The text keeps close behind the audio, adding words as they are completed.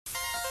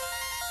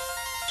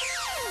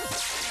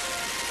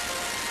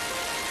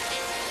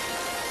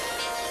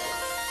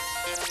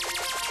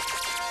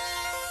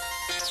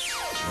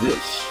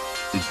This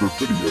is the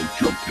Video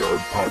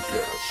Junkyard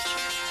Podcast.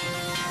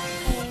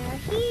 They're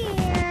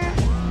here.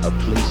 A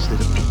place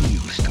that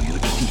appeals to your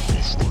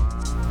deepest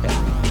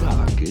and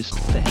darkest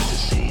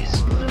fantasies.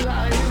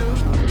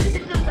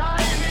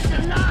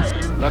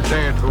 The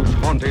dead whose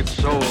haunted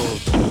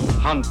souls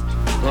hunt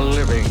the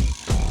living.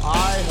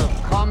 I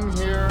have come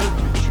here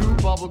to chew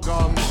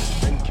bubblegum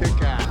and kick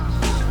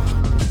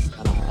ass.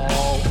 And I'm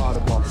all out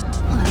of bubblegum.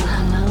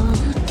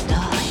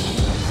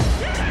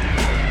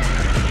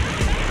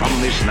 From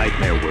this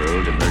nightmare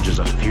world emerges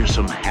a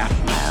fearsome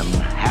half-man,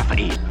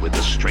 half-ape with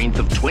the strength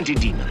of 20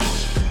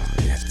 demons.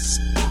 It's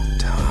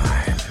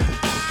time.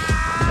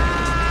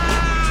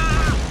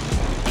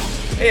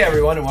 Hey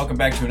everyone, and welcome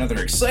back to another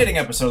exciting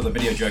episode of the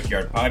Video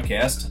Junkyard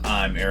Podcast.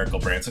 I'm Eric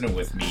Branson, and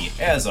with me,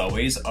 as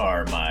always,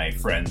 are my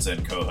friends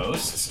and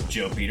co-hosts,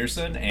 Joe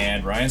Peterson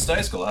and Ryan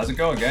Steiskell. How's it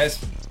going, guys?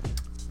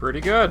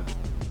 Pretty good.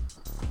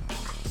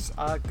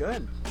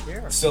 Good.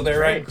 Here. Still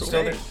there, right? Great.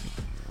 Still there?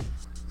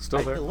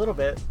 Still there? A little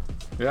bit.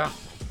 Yeah.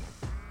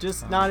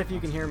 Just not if you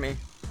can hear me.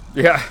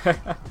 Yeah.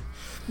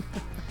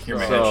 Hear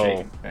my head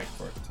shaking back and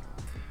forth.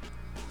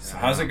 So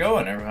how's it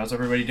going? How's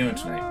everybody doing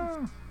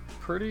tonight?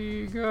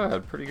 Pretty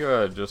good. Pretty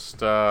good. Just,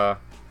 Do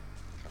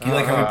you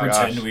like how we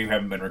pretend we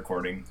haven't been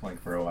recording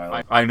for a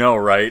while? I know,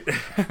 right?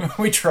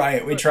 We try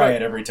it. We try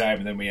it every time,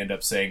 and then we end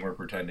up saying we're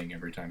pretending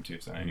every time too.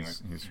 So anyway,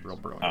 he's real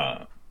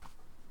brilliant.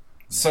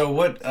 So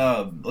what?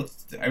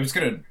 I was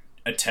gonna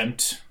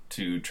attempt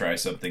to try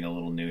something a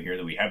little new here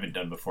that we haven't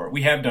done before.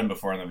 We have done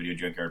before on the Video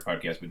Junkyard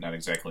Podcast, but not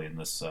exactly in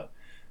this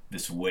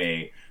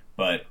way.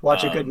 But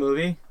Watch a good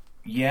movie.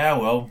 Yeah,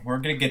 well, we're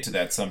gonna get to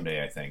that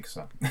someday, I think.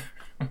 So.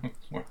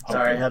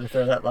 Sorry, I had to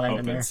throw that line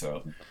in there.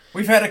 So.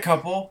 We've had a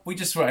couple.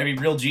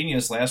 Real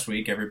Genius last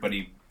week.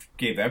 Everybody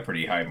gave that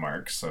pretty high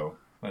marks. So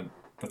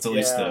that's at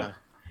least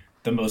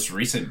the most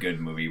recent good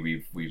movie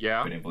we've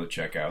been able to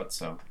check out.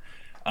 So.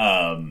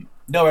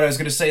 No, but I was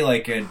going to say,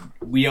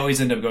 we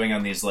always end up going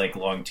on these,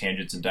 long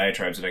tangents and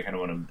diatribes, and I kind of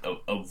want to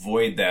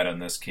avoid that on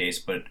this case,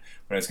 but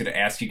I was going to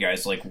ask you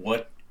guys,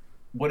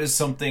 what is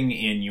something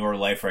in your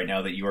life right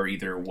now that you are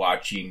either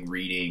watching,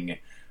 reading,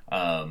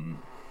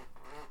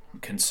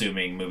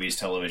 consuming, movies,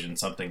 television,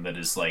 something that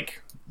is,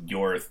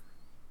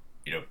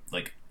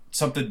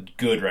 something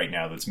good right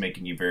now that's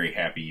making you very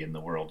happy in the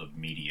world of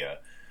media?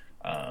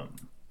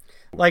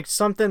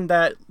 Something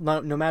that,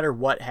 no matter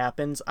what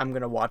happens, I'm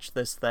going to watch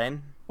this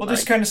thing. Well,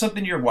 just kind of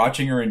something you're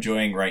watching or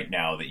enjoying right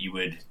now that you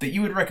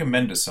would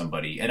recommend to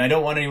somebody. And I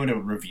don't want anyone to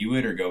review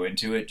it or go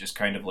into it. Just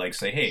kind of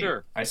say, hey,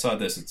 sure. I saw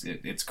this.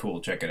 It's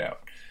cool. Check it out.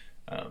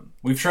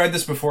 We've tried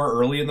this before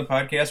early in the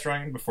podcast,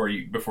 Ryan,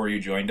 before you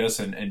joined us.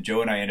 And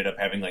Joe and I ended up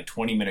having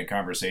 20-minute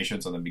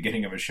conversations on the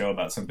beginning of a show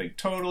about something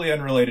totally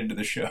unrelated to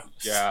the show.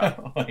 Yeah.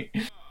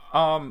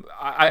 So,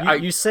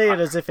 you say it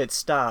as if it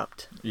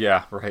stopped.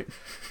 Yeah, right.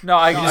 No,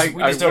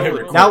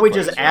 now we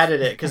just added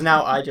it because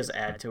now I just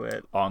add to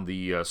it on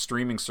the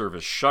streaming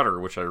service Shudder,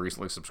 which I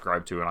recently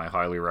subscribed to and I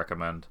highly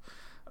recommend.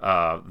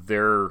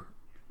 Their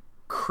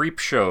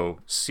Creepshow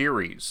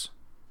series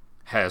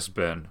has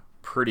been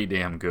pretty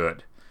damn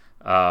good.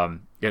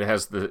 It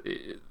has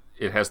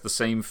the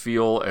same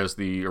feel as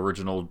the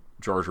original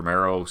George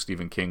Romero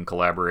Stephen King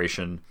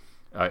collaboration.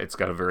 It's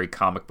got a very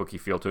comic booky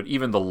feel to it.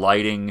 Even the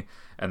lighting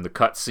and the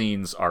cut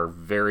scenes are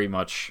very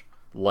much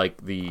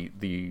like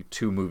the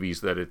two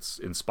movies that it's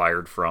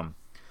inspired from.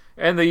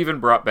 And they even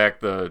brought back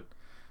the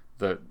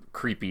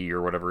creepy,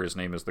 or whatever his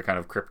name is, the kind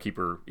of Crypt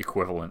Keeper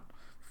equivalent,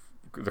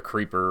 the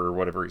Creeper or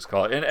whatever he's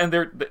called.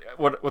 And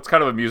what's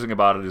kind of amusing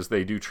about it is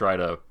they do try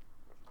to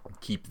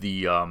keep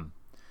the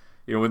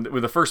when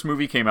the first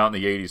movie came out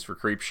in the 80s for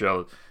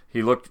Creepshow,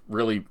 he looked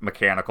really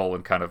mechanical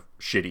and kind of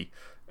shitty.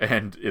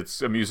 And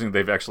it's amusing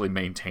they've actually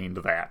maintained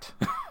that.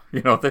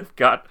 They've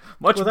got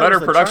much better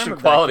production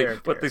quality,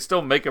 but they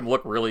still make him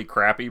look really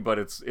crappy, but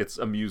it's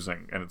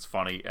amusing and it's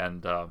funny,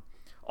 and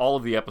all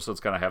of the episodes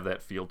kind of have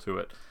that feel to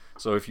it.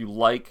 So if you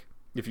liked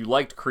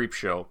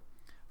Creepshow,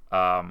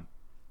 I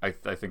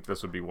think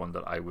this would be one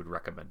that I would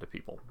recommend to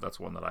people. That's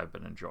one that I've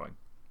been enjoying.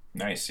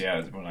 Nice, yeah,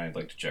 it's one I'd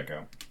like to check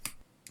out.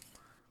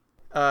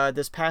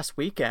 This past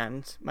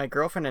weekend, my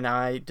girlfriend and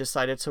I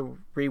decided to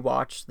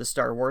rewatch the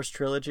Star Wars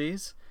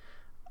trilogies.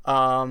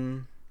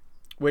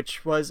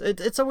 Which was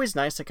it's always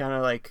nice to kind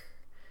of I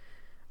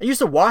used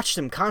to watch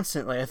them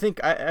constantly. I think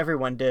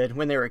everyone did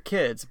when they were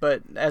kids,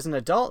 but as an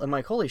adult, I'm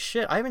like, holy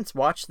shit, I haven't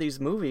watched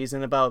these movies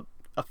in about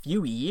a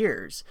few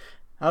years.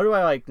 How do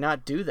I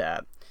not do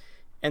that?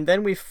 And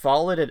then we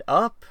followed it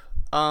up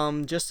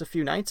just a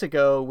few nights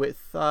ago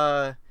with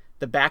the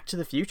Back to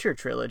the Future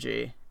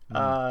trilogy,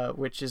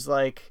 which is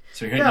so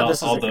you're hitting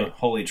all the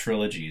holy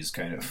trilogies,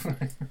 kind of.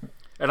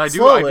 And I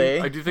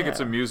do think it's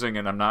amusing,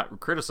 and I'm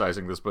not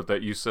criticizing this, but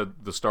that you said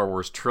the Star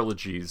Wars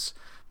trilogies,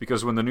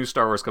 because when the new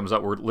Star Wars comes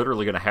out, we're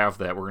literally going to have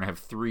that. We're going to have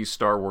 3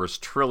 Star Wars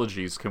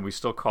trilogies. Can we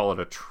still call it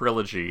a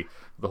trilogy?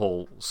 The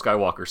whole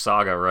Skywalker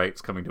saga, right?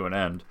 It's coming to an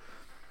end.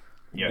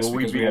 Yes,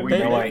 because we have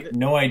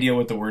no idea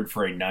what the word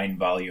for a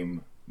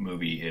 9-volume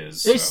movie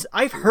is.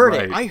 I've heard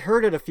it. I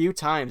heard it a few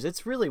times.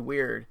 It's really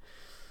weird.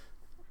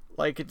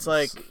 Like it's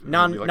like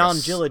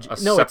non-geology.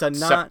 It's a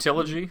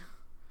septilogy.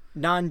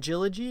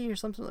 Non-geology or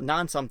something.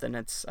 Non-something.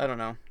 It's I don't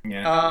know.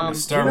 Yeah.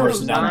 Star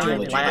Wars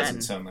non-geology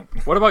doesn't sound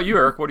like. What about you,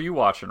 Eric? What are you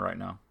watching right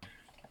now?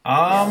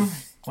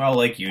 Well,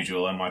 like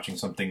usual, I'm watching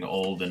something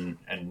old and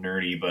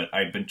nerdy, but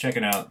I've been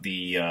checking out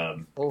the.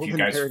 If you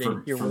guys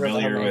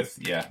familiar with?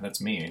 Yeah, that's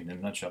me in a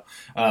nutshell.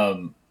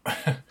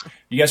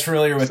 You guys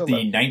familiar with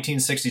the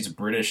 1960s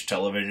British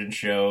television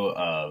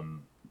show,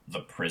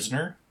 The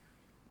Prisoner?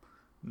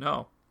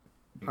 No.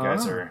 You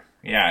guys are.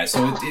 Yeah,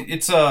 so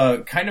it's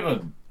a kind of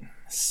a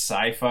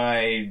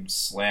sci-fi /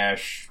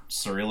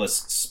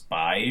 surrealist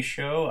spy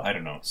show. I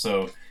don't know.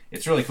 So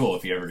it's really cool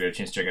if you ever get a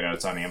chance to check it out.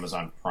 It's on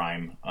Amazon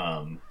Prime.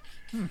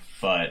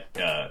 But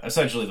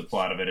essentially the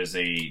plot of it is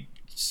a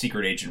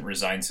secret agent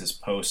resigns his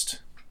post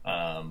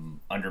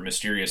under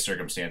mysterious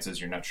circumstances.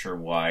 You're not sure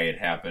why it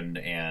happened,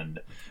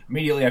 and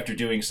immediately after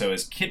doing so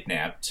is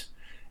kidnapped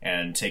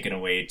and taken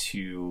away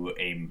to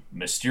a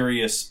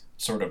mysterious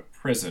sort of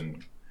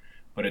prison.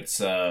 But it's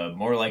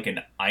more like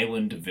an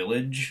island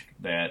village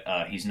that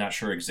he's not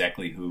sure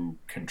exactly who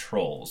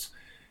controls.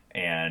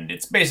 And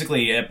it's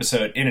basically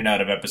episode in and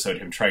out of episode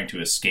him trying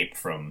to escape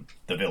from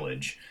the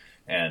village.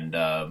 And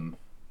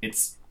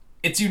it's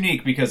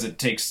unique because it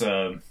takes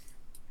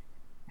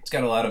it's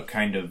got a lot of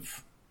kind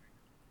of,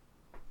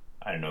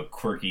 I don't know,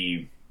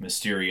 quirky,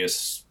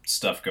 mysterious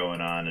stuff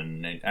going on,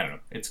 and I don't know,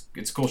 it's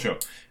a cool show.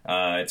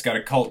 It's got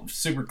a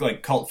super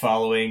cult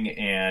following,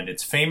 and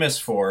it's famous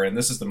for, and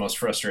this is the most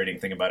frustrating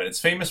thing about it, it's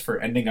famous for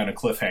ending on a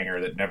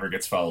cliffhanger that never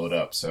gets followed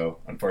up. So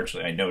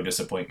unfortunately, I know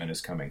disappointment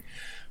is coming,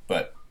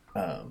 but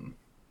I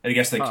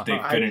guess they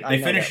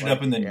finished it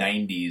up in the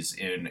 90s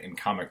in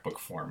comic book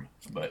form,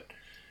 but.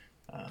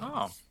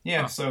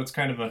 So it's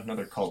kind of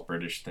another cult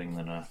British thing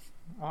than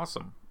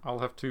Awesome. I'll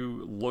have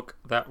to look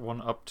that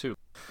one up too.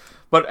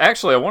 But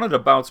actually, I wanted to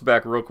bounce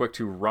back real quick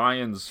to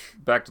Ryan's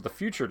Back to the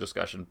Future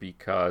discussion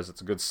because it's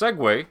a good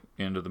segue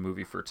into the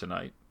movie for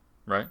tonight,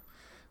 right?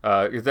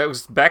 That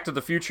was Back to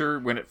the Future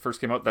when it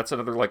first came out. That's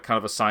another like kind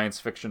of a science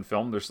fiction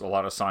film. There's a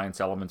lot of science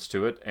elements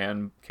to it,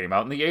 and came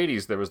out in the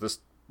 80s. There was this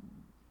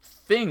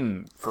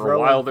thing for a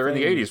while there in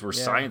the 80s where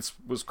science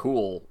was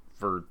cool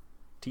for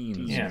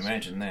teens. Yeah,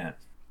 imagine that.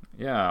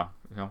 Yeah,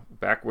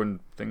 back when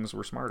things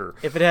were smarter.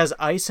 If it has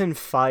ice and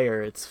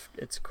fire, it's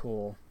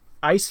cool.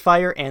 Ice,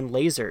 fire, and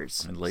lasers.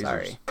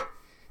 Sorry.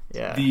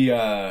 Yeah.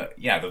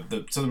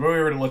 So the movie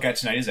we're going to look at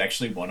tonight is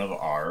actually one of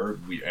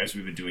as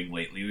we've been doing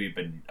lately, we've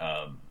been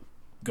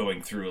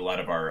going through a lot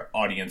of our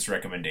audience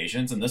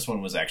recommendations, and this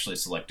one was actually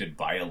selected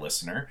by a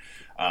listener.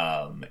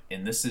 And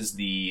this is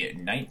the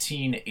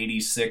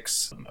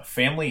 1986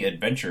 family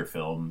adventure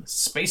film,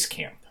 Space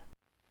Camp.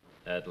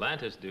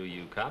 Atlantis, do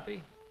you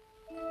copy?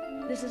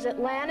 This is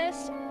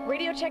Atlantis.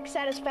 Radio check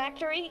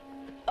satisfactory.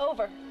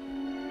 Over.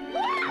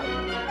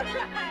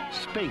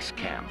 Space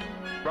Camp.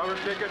 Rubber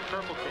ticket,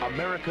 purple ticket.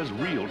 America's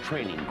real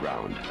training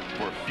ground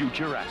for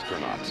future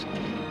astronauts.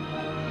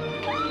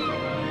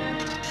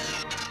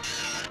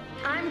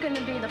 I'm going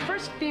to be the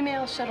first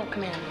female shuttle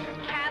commander.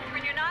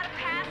 Catherine, you're not a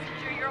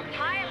passenger. You're a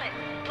pilot.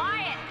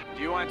 Fly it.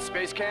 Do you want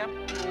space camp?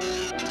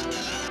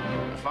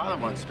 My father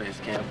wants space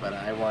camp, but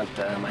I want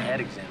my head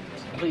examined.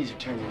 Please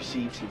return your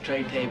seats and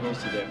tray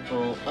tables to their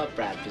full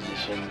upright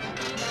positions.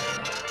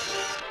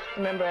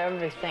 Remember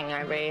everything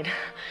I read.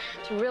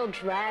 It's a real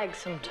drag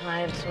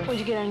sometimes. What'd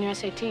you get on your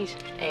SATs?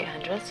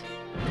 800s.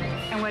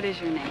 And what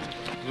is your name?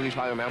 Rudy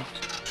Tyler, ma'am.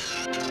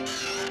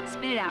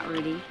 Spit it out,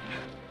 Rudy.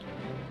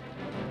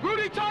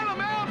 Rudy Tyler,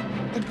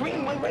 ma'am! The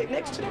green one right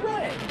next to the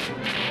red.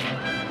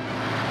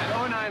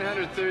 At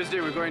 0900 Thursday,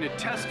 we're going to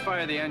test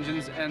fire the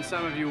engines, and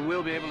some of you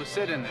will be able to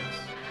sit in this.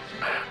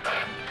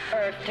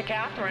 Earth to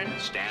Catherine.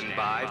 Stand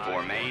by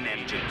for main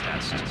engine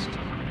test.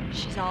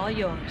 She's all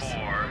yours.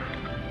 4,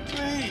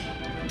 3,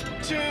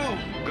 2.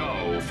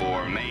 Go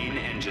for main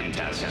engine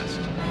test. We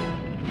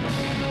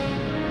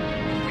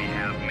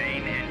have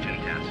main engine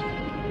test.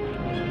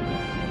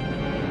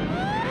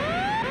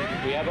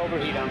 We have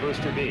overheat on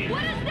Booster B.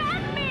 What does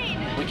that mean?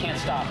 We can't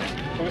stop it.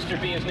 Booster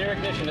B is near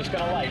ignition. It's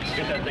going to light.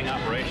 Get that thing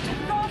operational.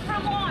 Go for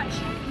launch.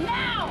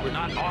 Now! We're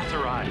not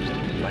authorized.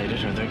 Light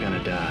it or they're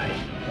gonna die.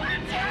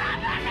 What's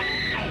happening?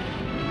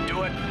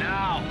 Do it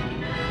now.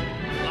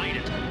 Light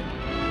it.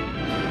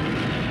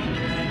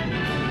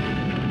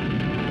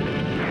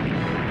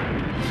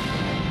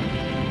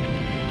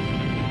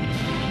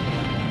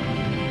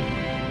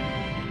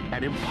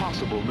 An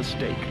impossible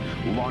mistake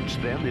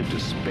launched them into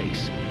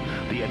space.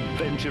 The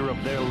adventure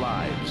of their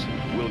lives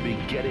will be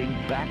getting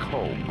back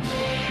home.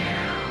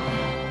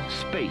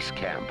 Space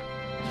Camp.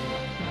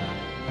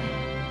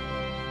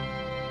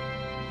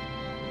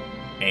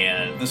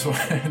 And this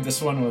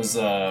one was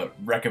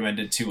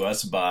recommended to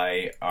us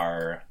by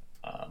our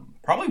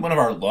probably one of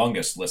our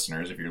longest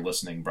listeners, if you're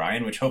listening,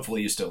 Brian, which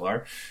hopefully you still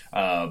are,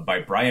 by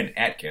Brian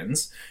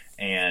Atkins,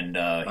 and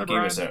he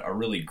gave us a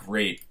really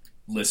great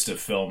list of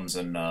films,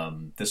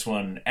 and this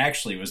one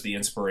actually was the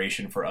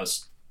inspiration for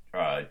us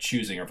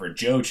choosing, or for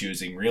Joe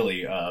choosing,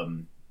 really,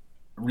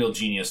 Real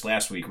Genius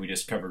last week. We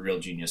just covered Real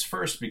Genius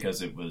first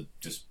because it was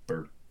just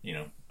for,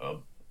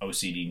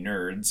 OCD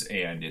nerds,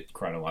 and it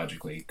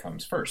chronologically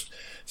comes first.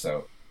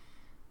 So.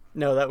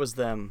 No, that was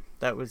them.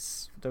 That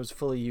was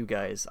fully you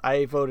guys.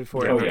 I voted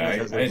for it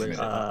because it was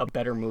a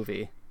better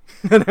movie,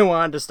 and I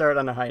wanted to start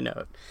on a high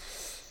note.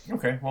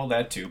 Okay, well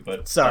that too,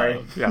 but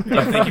sorry.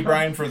 Thank you,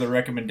 Brian, for the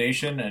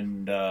recommendation,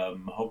 and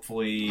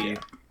hopefully,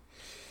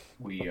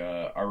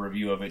 our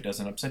review of it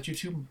doesn't upset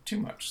you too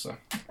much. So.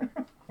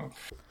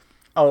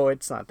 Oh,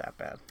 it's not that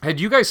bad.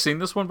 Had you guys seen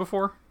this one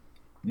before?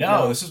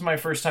 No, this is my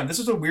first time. This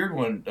is a weird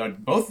one.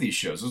 Both these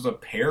shows. This is a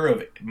pair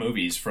of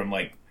movies from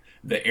like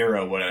the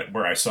era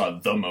where I saw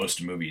the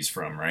most movies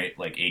from, right?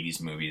 Like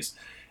 80s movies,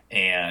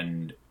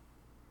 and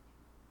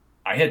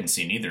I hadn't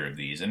seen either of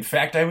these. In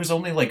fact, I was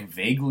only like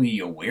vaguely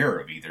aware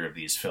of either of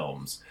these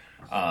films.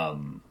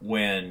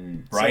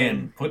 When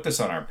Brian put this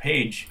on our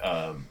page,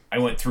 I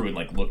went through and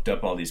like looked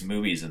up all these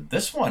movies, and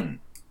this one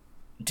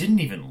didn't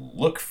even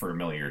look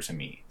familiar to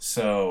me.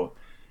 So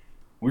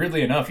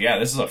weirdly enough, yeah,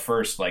 this is a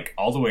first, like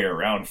all the way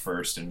around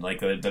first, and like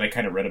that I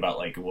kind of read about,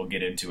 like we'll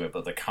get into it,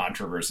 but the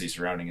controversy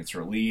surrounding its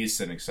release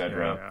and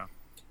etc.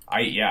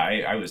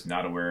 I was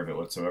not aware of it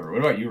whatsoever. What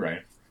about you,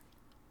 Ryan?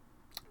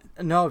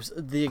 No, it's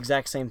the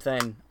exact same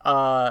thing.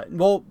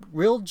 Well,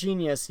 Real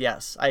Genius,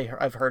 yes,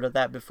 I've heard of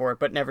that before,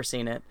 but never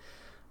seen it.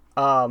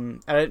 I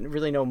didn't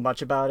really know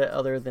much about it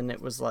other than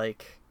it was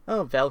like,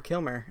 oh, Val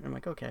Kilmer. And I'm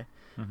like, okay.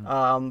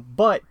 Mm-hmm.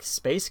 But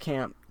Space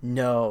Camp,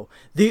 no.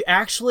 The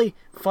actually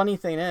funny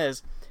thing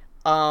is,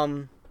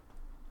 I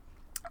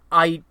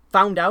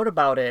found out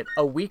about it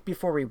a week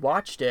before we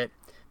watched it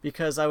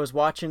because I was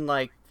watching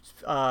like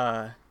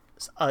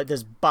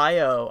this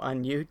bio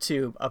on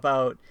YouTube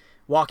about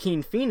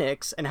Joaquin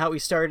Phoenix and how he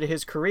started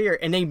his career,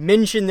 and they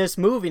mentioned this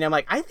movie, and I'm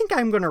like, I think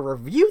I'm going to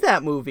review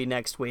that movie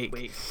next week.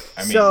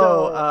 I mean,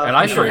 and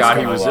I forgot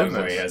he was in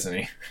this, hasn't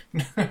he?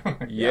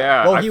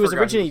 Yeah. Well, he was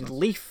originally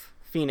Leaf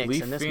Phoenix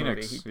in this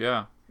Phoenix, movie.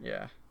 Yeah.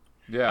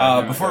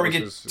 Before we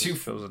get too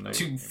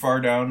far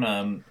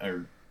down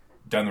or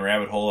down the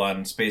rabbit hole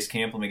on Space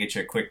Camp, let me get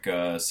you a quick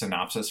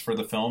synopsis for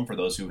the film for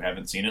those who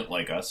haven't seen it,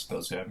 like us,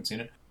 those who haven't seen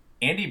it.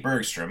 Andy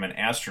Bergstrom, an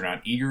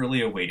astronaut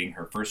eagerly awaiting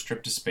her first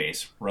trip to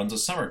space, runs a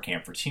summer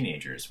camp for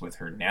teenagers with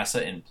her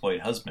NASA-employed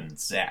husband,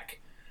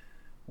 Zach.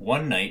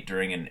 One night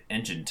during an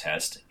engine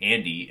test,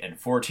 Andy and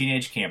 4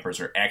 teenage campers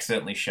are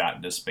accidentally shot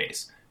into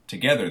space.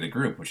 Together, the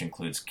group, which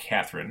includes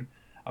Catherine,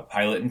 a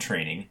pilot in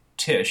training,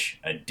 Tish,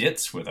 a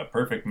ditz with a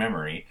perfect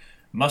memory,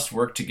 must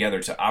work together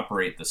to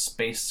operate the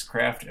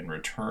spacecraft and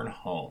return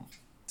home.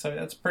 So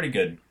that's pretty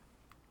good.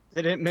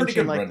 They didn't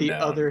mention like the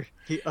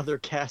other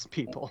cast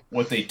people.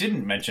 What they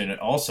didn't mention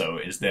also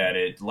is that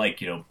it,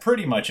 like,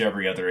 pretty much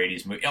every other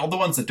 80s movie, all the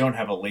ones that don't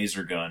have a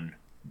laser gun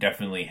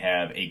definitely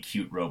have a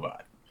cute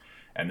robot.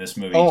 And this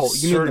movie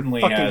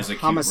certainly has a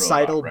cute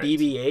homicidal robot,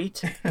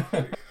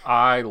 BB-8.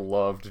 I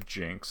loved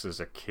Jinx as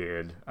a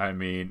kid. I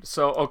mean,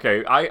 so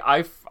okay,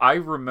 I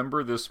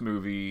remember this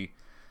movie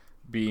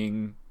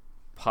being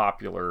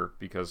popular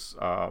because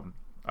I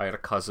had a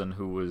cousin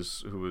who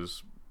was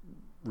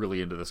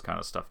really into this kind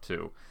of stuff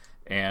too.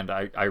 And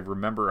I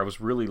remember I was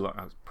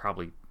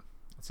probably,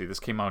 this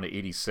came out in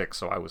 86,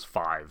 so I was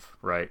 5,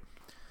 right?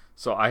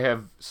 So I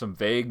have some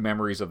vague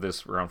memories of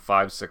this around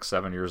 5, 6,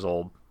 7 years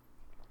old.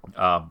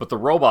 But the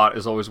robot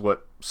is always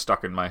what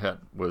stuck in my head,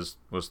 was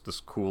this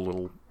cool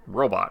little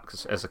robot.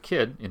 Because as a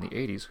kid in the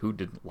 80s, who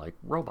didn't like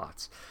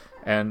robots?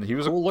 And he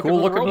was a cool looking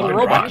little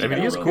robot. I mean,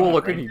 he is cool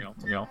looking,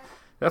 right?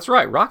 That's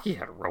right, Rocky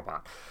had a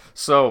robot.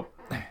 So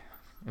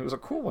it was a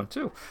cool one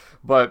too.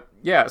 But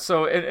yeah,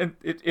 so and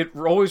it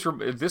always,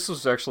 this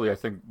was actually, I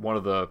think, one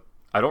of the,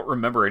 I don't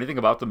remember anything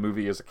about the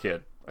movie as a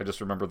kid. I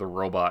just remember the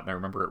robot, and I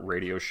remember at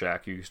Radio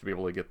Shack you used to be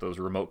able to get those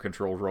remote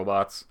controlled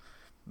robots.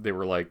 They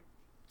were like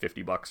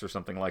 $50 or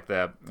something like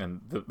that,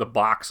 and the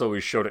box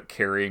always showed it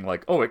carrying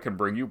like, oh, it can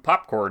bring you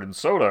popcorn and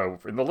soda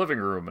in the living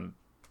room, and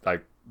I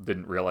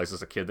didn't realize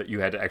as a kid that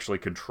you had to actually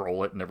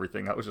control it and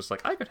everything. I was just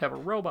like, I could have a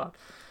robot.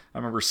 I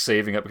remember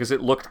saving up because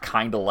it looked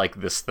kind of like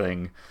this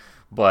thing,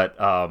 but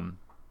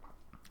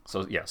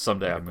so yeah,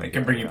 someday I'm gonna. It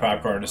can bring you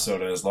popcorn and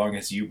soda as long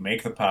as you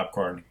make the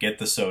popcorn, get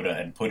the soda,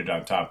 and put it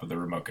on top of the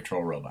remote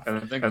control robot.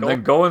 And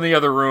then go in the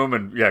other room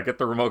and get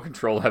the remote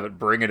control, have it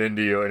bring it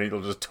into you, and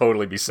it'll just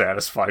totally be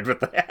satisfied with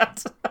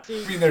that.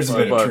 I mean, there's a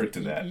bit of truth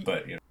to that,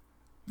 but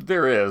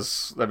there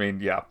is. I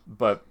mean, yeah,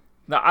 but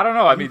no, I don't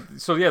know. I mean,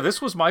 so yeah,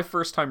 this was my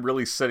first time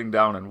really sitting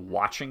down and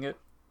watching it,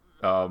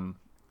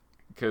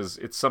 because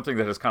it's something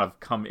that has kind of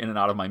come in and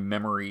out of my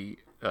memory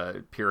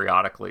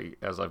periodically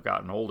as I've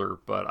gotten older,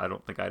 but I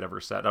don't think I'd ever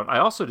sat down. I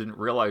also didn't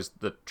realize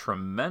the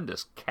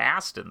tremendous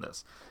cast in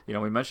this.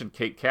 We mentioned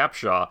Kate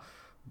Capshaw,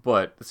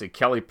 but let's see,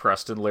 Kelly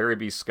Preston, Larry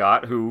B.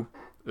 Scott, who,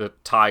 the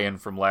tie-in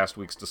from last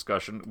week's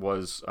discussion,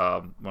 was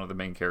one of the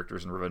main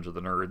characters in Revenge of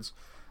the Nerds.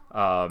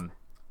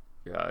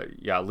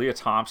 Leah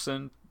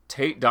Thompson,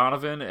 Tate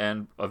Donovan,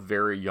 and a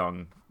very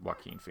young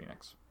Joaquin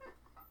Phoenix.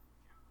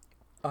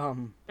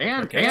 And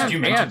did you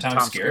mention Tom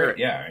Skerritt?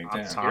 Yeah,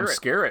 Tom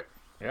Skerritt.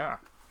 Yeah.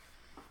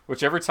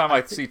 Which every time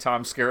I see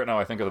Tom Skerritt now,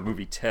 I think of the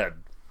movie Ted.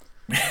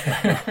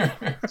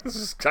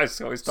 This guy's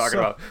always talking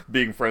about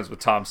being friends with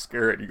Tom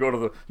Skerritt.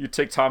 You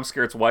take Tom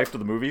Skerritt's wife to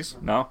the movies?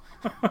 No.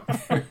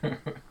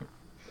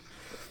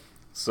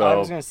 So I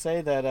was gonna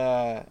say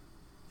that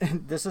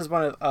this is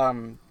one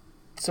of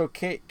so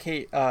Kate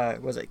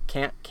was it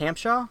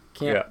Campshaw?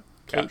 Yeah,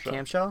 Kate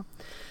Campshaw.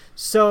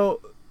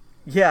 So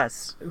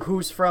yes,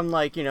 who's from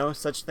like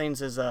such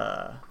things as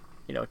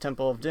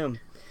Temple of Doom.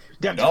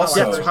 And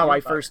also that's how I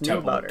first knew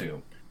about her.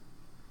 Doom.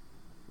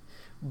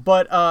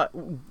 But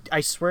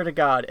I swear to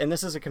God, and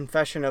this is a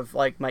confession of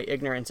like my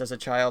ignorance as a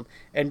child,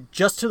 and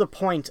just to the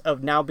point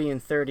of now being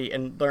 30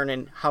 and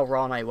learning how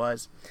wrong I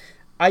was.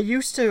 I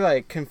used to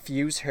like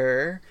confuse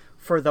her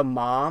for the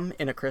mom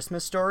in A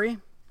Christmas Story.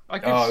 I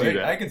can see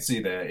that. I can see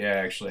that. Yeah,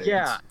 actually.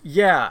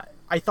 Yeah.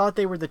 I thought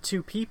they were the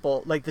two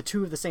people, like the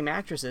two of the same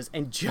actresses,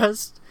 and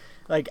just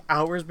like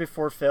hours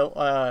before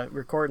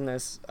recording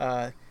this,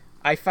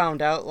 I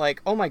found out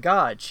like, oh my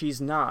God, she's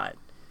not.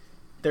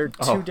 They're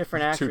two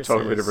different actresses. Two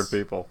totally different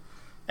people.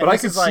 But I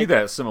can see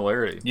that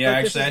similarity. Yeah,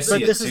 actually, I see it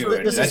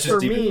too. This is for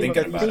me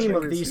the theme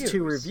of these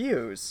two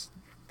reviews.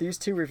 These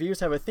two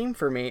reviews have a theme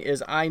for me.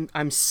 Is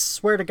I'm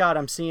swear to God,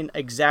 I'm seeing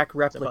exact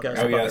replicas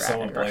of other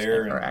actors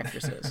or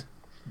actresses.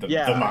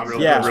 The mom,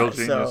 real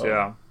genius,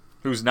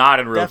 who's not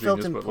in Real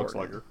Genius but looks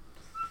like her.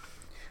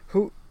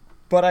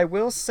 But I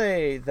will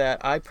say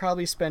that I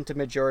probably spent a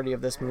majority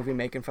of this movie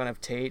making fun of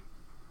Tate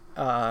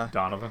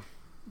Donovan.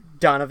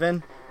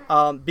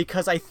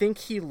 Because I think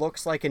he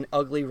looks like an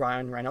ugly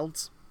Ryan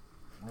Reynolds.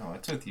 Oh,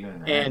 what's with you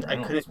and Ryan Reynolds, I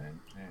couldn't.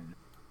 Man.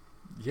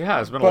 Yeah,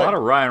 there's been a lot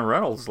of Ryan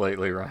Reynolds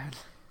lately, Ryan.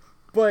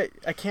 But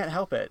I can't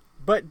help it.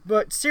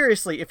 But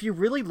seriously, if you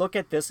really look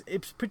at this,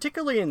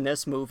 particularly in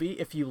this movie,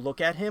 if you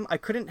look at him, I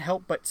couldn't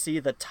help but see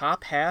the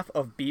top half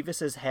of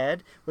Beavis's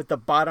head with the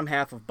bottom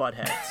half of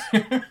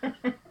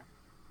Butthead's.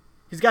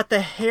 He's got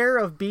the hair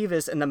of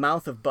Beavis and the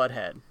mouth of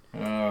Butthead.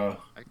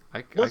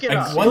 Look it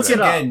up. Once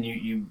again,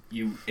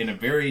 you in a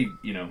very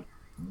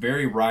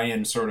very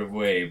Ryan sort of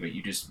way, but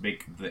you just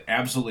make the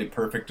absolutely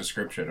perfect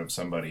description of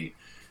somebody,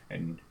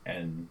 and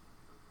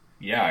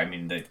yeah, I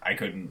mean that I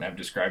couldn't have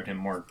described him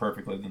more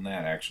perfectly than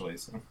that actually.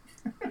 So.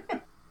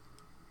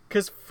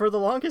 Because for the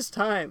longest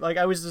time, like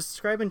I was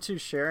describing to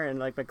Sharon,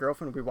 like my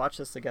girlfriend, we watched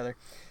this together.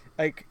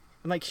 Like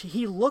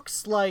he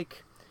looks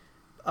like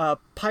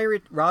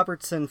Pirate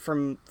Robertson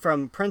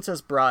from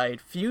Princess Bride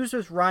fused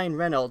with Ryan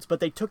Reynolds, but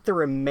they took the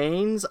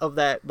remains of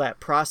that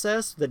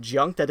process, the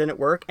junk that didn't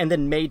work, and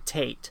then made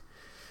Tate.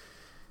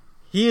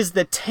 He is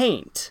the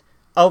taint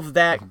of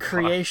that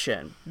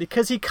creation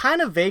because he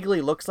kind of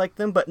vaguely looks like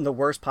them, but in the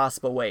worst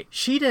possible way.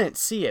 She didn't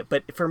see it,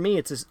 but for me,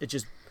 it's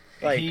just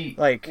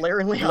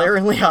glaringly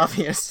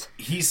obvious.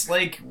 He's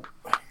like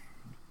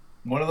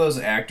one of those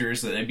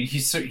actors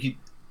that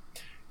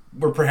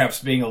we're perhaps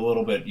being a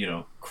little bit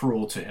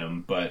cruel to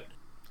him, but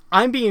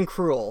I'm being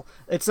cruel.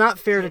 It's not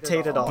fair to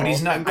Tate at all. But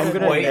he's not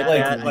quite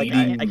like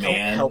leading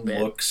man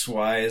looks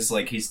wise.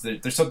 Like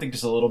there's something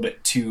just a little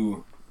bit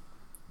too.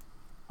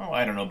 Oh,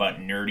 I don't know about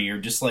nerdy or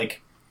just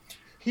like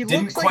he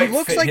didn't quite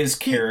fit his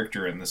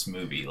character in this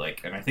movie.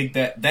 Like, and I think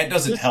that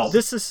doesn't help.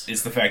 Is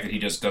the fact that he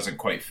just doesn't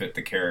quite fit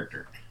the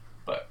character.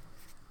 But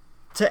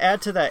to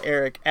add to that,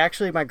 Eric,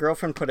 actually, my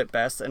girlfriend put it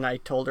best, and I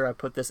told her I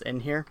put this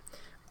in here.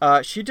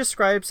 She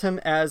describes him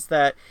as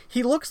that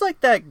he looks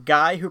like that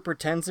guy who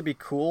pretends to be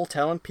cool,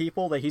 telling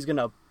people that he's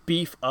gonna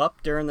beef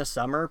up during the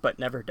summer, but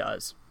never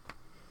does.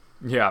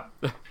 Yeah,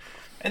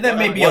 and that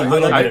may be a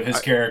little bit of his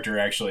character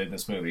actually in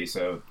this movie.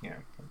 So yeah.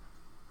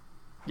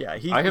 Yeah,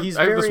 he's I have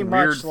very this much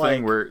weird thing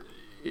like, where,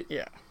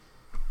 yeah.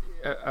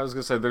 I was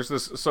gonna say there's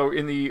this. So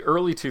in the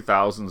early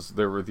 2000s,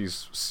 there were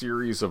these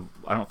series of,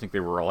 I don't think they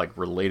were all like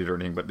related or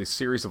anything, but these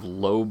series of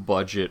low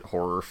budget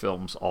horror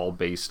films, all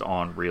based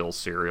on real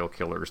serial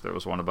killers. There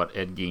was one about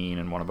Ed Gein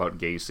and one about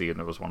Gacy, and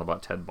there was one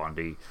about Ted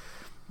Bundy.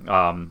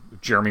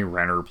 Jeremy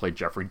Renner played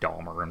Jeffrey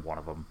Dahmer in one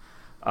of them.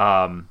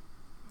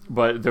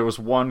 But there was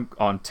one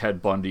on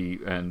Ted Bundy,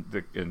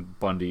 and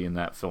Bundy in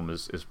that film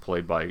is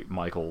played by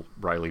Michael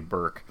Riley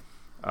Burke.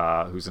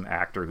 Who's an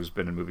actor who's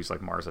been in movies like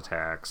Mars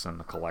Attacks and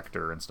The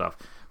Collector and stuff.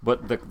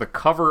 But the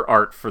cover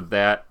art for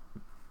that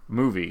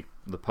movie,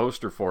 the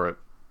poster for it,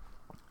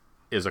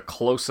 is a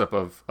close-up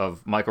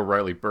of Michael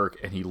Riley Burke,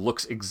 and he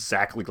looks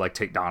exactly like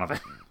Tate Donovan.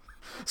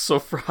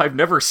 So I've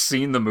never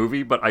seen the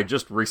movie, but I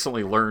just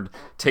recently learned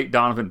Tate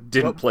Donovan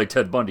didn't play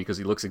Ted Bundy because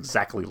he looks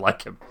exactly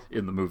like him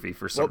in the movie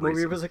for some reason. What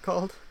movie was it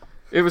called?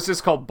 It was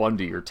just called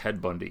Bundy or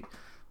Ted Bundy.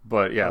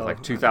 But yeah,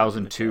 like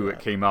 2002 it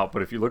came out.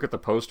 But if you look at the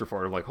poster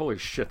for it, I'm like, holy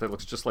shit, that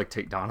looks just like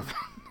Tate Donovan.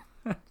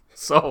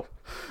 So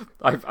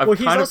I've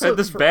kind of had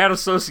this bad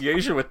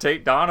association with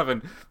Tate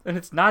Donovan, and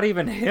it's not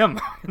even him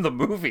in the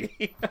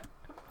movie.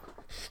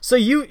 So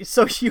you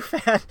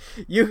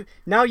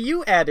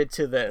added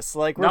to this,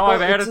 like now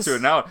I've added to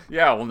it. Now,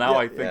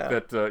 I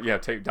think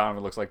that Tate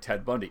Donovan looks like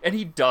Ted Bundy, and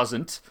he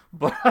doesn't.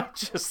 But I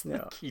just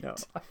think he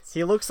does.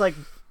 He looks like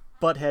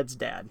Butthead's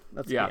dad.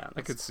 Let's be honest.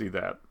 I could see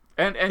that.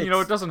 And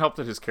it doesn't help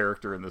that his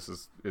character in this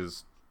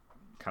is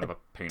kind of a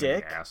pain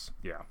dick? in the ass.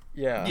 Yeah.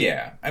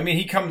 Yeah. I mean,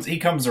 he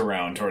comes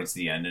around towards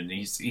the end, and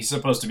he's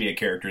supposed to be a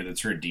character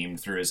that's redeemed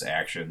through his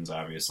actions.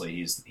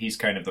 Obviously, he's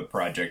kind of the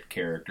project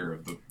character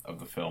of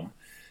the film.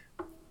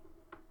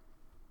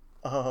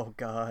 Oh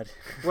God.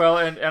 Well,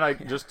 and I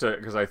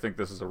because I think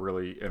this is a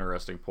really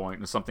interesting point,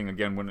 and something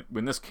again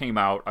when this came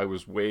out, I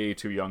was way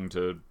too young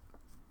to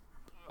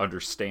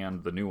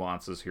understand the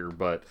nuances here,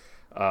 but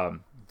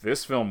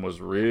this film was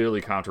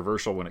really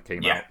controversial when it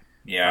came out.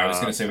 Yeah, I was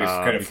going to say we've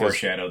kind of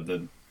foreshadowed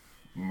the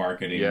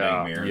marketing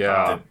nightmare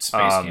that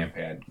Space Camp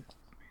had.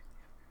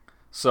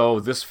 So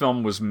this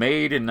film was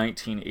made in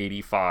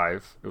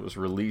 1985. It was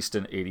released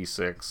in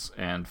 86,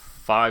 and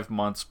 5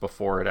 months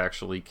before it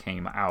actually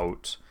came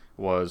out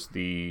was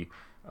the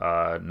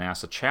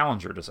NASA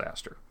Challenger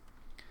disaster,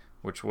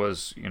 which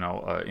was, an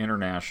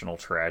international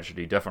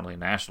tragedy, definitely a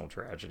national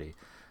tragedy.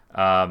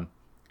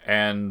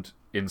 And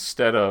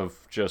instead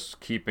of just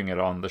keeping it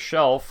on the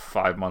shelf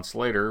 5 months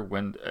later,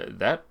 when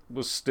that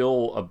was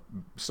still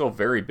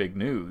very big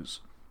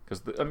news,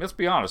 because let's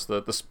be honest,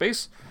 the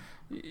space,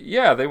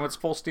 they went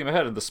full steam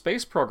ahead, and the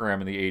space program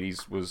in the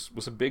 80s was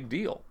a big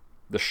deal.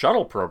 The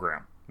shuttle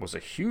program was a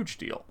huge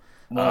deal.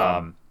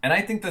 And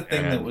I think the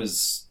thing that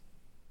was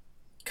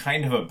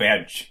kind of a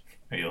bad,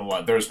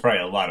 there was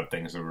probably a lot of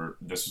things that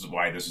this is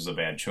why this was a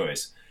bad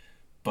choice,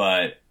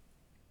 but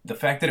the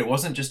fact that it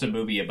wasn't just a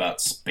movie about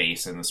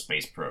space and the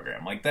space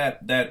program, like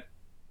that, the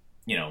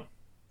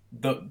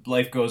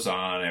life goes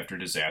on after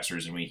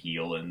disasters and we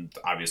heal, and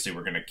obviously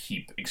we're going to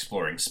keep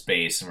exploring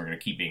space and we're going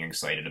to keep being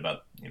excited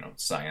about,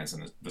 science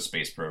and the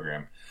space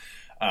program.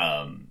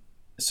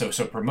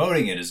 So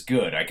promoting it is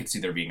good. I could see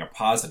there being a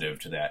positive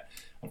to that.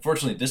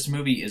 Unfortunately, this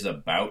movie is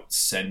about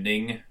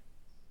sending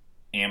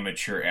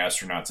amateur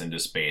astronauts into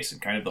space,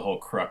 and kind of the whole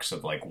crux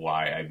of like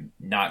why I'm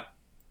not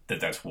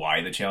that's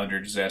why the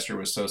Challenger disaster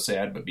was so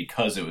sad, but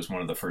because it was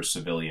one of the first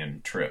civilian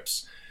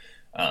trips.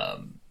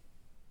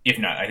 If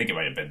not, I think it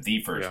might have been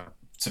the first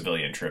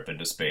civilian trip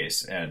into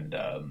space. And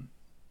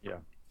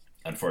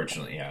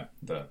unfortunately,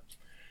 the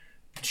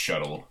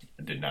shuttle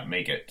did not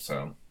make it.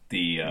 So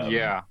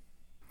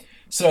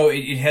so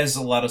it has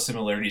a lot of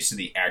similarities to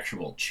the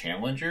actual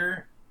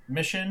Challenger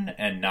mission,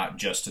 and not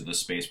just to the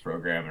space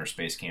program or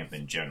space camp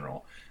in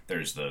general.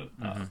 There's the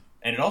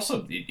and it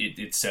also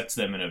it sets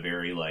them in a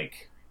very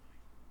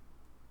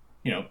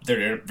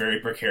they're in a very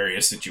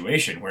precarious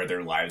situation where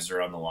their lives are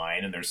on the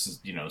line, and there's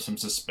some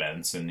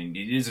suspense, and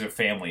it is a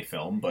family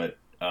film, but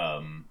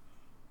so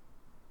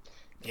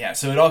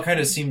it all kind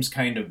of seems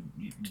kind of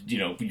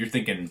you're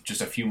thinking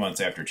just a few months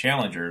after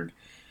Challenger,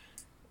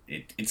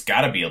 it's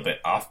got to be a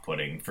bit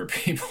off-putting for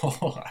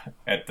people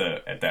at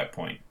that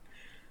point.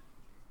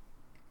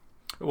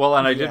 Well,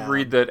 and I did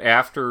read that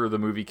after the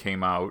movie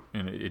came out,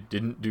 and it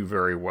didn't do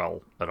very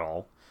well at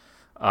all.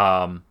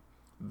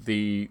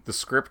 The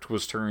script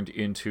was turned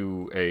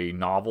into a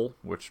novel,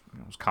 which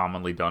was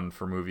commonly done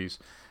for movies.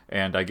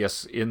 And I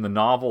guess in the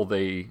novel,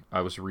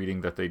 I was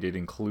reading that they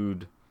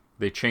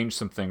changed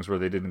some things where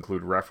they did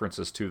include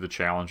references to the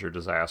Challenger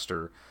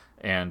disaster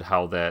and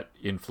how that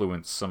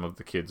influenced some of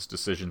the kids'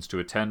 decisions to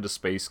attend a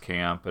space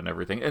camp and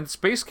everything. And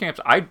space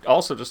camps, I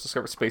also just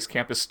discovered space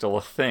camp is still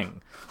a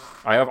thing.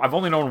 I've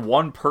only known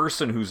one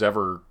person who's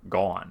ever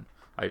gone.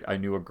 I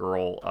knew a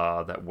girl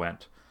that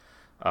went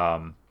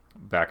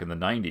back in the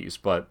 90s,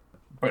 but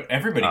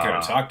everybody kind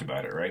of talked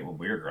about it, right? When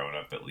we were growing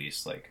up, at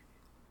least,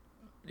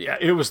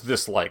 it was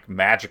this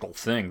magical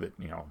thing that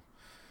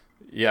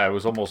it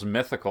was almost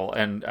mythical,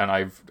 and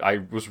I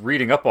was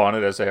reading up on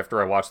it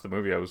after I watched the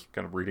movie. I was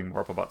kind of reading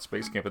more up about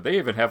space camp, but they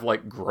even have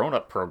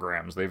grown-up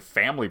programs. They have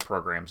family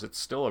programs. It's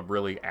still a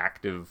really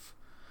active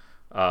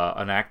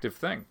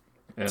thing.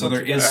 And so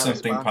there is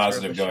something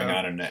positive going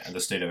on in the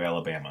state of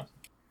Alabama.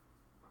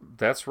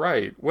 That's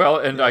right. Well,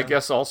 and I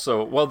guess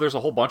also, there's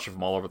a whole bunch of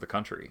them all over the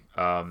country.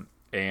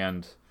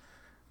 And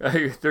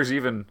there's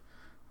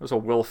a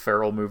Will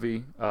Ferrell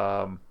movie.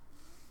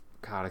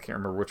 God, I can't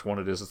remember which one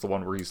it is. It's the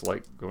one where he's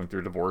going through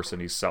a divorce and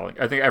he's selling.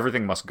 I think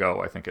Everything Must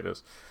Go. I think it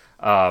is.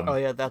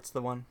 That's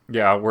the one.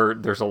 Yeah, where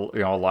there's a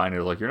line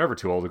of you're never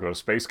too old to go to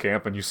space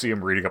camp, and you see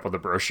him reading up on the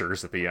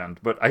brochures at the end.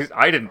 But I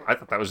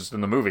thought that was just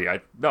in the movie.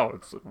 No,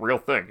 it's a real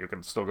thing. You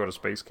can still go to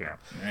space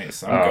camp.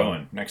 Nice. I'm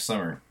going next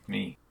summer.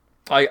 Me.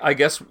 I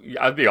guess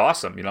that'd be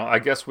awesome. I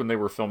guess when they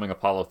were filming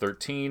Apollo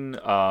 13,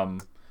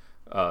 Tom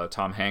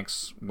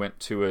Hanks went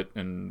to it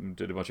and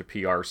did a bunch of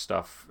PR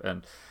stuff,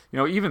 and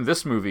even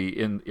this movie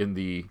in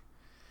the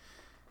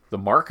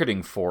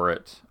marketing for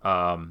it,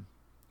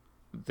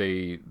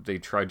 they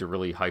tried to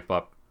really hype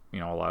up a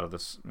lot of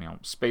this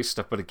space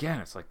stuff, but again,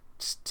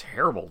 it's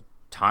terrible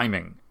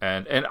timing,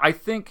 and I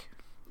think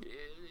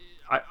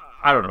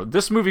I don't know,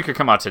 this movie could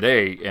come out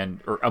today,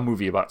 or a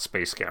movie about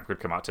space camp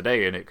could come out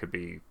today, and it could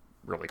be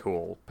really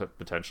cool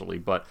potentially,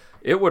 but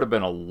it would have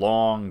been a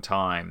long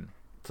time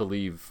to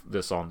leave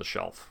this on the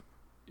shelf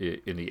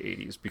in the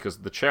 80s, because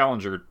the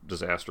Challenger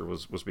disaster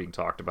was being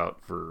talked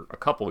about for a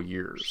couple of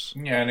years.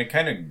 Yeah, and it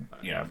kind of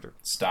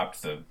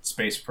stopped the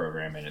space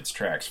program in its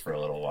tracks for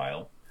a little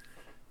while.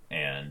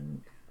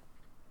 And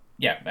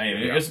Yeah,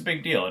 it was a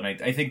big deal, and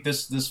I think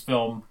this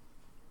film.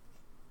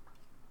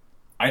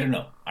 I don't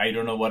know. I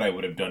don't know what I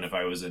would have done if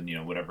I was in,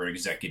 whatever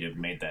executive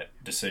made that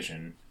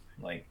decision.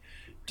 Like,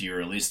 do you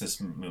release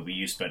this movie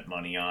you spent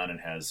money on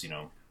and has,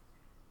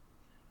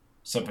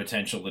 some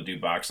potential to do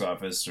box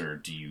office, or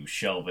do you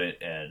shelve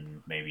it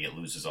and maybe it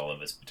loses all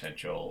of its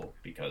potential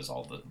because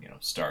all the,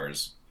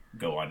 stars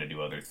go on to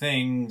do other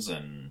things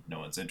and no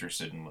one's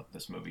interested in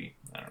this movie?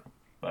 I don't know.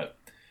 But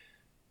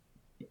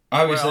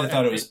obviously, I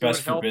thought it was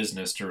best for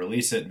business to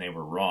release it, and they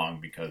were wrong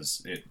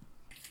because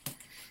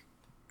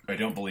I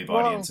don't believe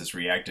audiences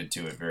reacted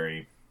to it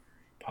very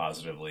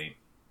positively.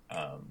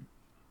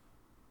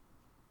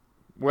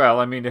 Well,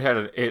 I mean, it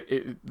had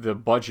the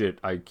budget.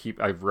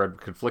 I've read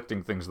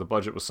conflicting things. The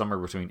budget was somewhere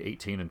between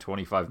 $18 and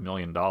 $25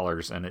 million,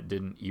 and it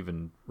didn't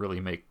even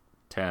really make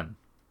 $10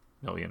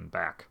 million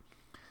back.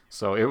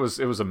 So it was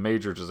a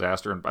major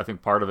disaster, and I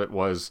think part of it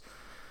was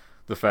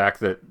the fact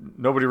that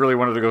nobody really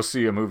wanted to go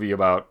see a movie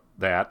about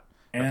that.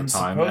 And at the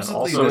time, and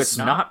also it's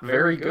not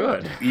very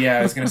good. Yeah,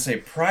 I was going to say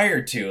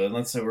prior to, and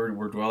let's say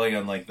we're dwelling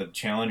on like the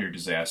Challenger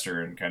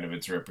disaster and kind of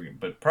its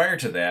but prior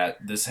to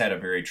that, this had a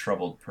very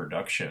troubled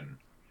production.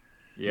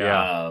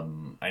 Yeah.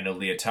 I know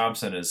Leah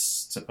Thompson has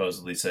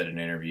supposedly said in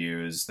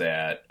interviews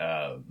that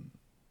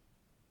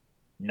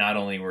not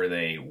only were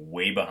they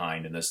way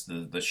behind in this,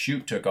 the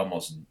shoot took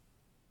almost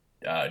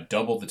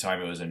double the time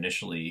it was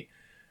initially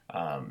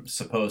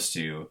supposed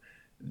to,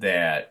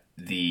 that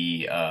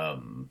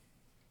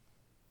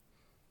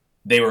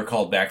they were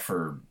called back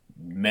for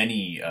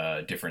many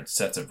different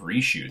sets of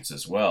reshoots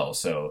as well.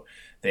 So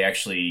they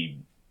actually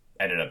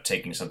ended up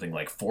taking something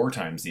like 4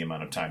 times the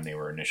amount of time they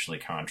were initially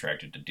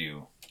contracted to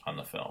do on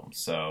the film.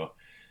 So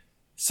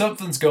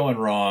something's going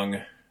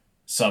wrong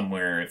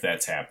somewhere if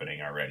that's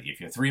happening already. If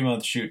your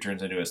 3-month shoot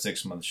turns into a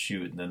 6-month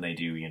shoot and then they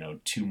do,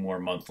 2 more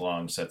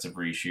month-long sets of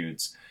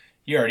reshoots,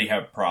 you already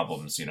have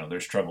problems.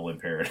 There's trouble in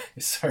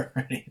paradise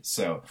already.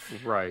 So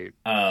right.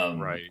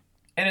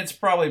 And it's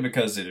probably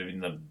because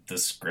the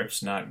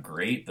script's not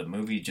great. The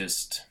movie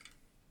just...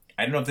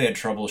 I don't know if they had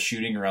trouble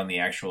shooting around the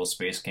actual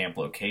space camp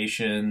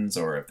locations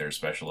or if their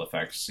special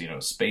effects,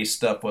 space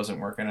stuff wasn't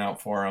working out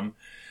for them.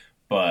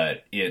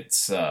 But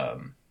it's... I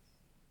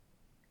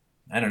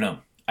don't know.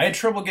 I had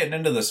trouble getting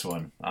into this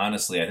one,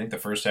 honestly. I think the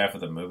first half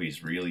of the movie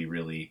is really,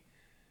 really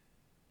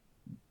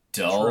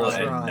dull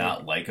and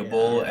not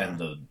likable, and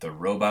the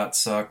robot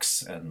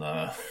sucks, and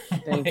the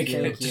Thank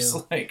you.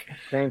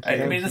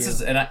 This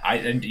is,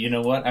 and you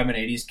know what? I'm an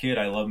 '80s kid.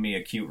 I love me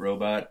a cute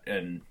robot,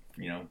 and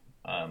I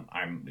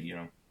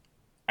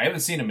haven't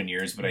seen them in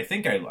years, but I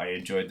think I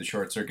enjoyed the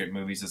Short Circuit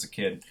movies as a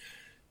kid,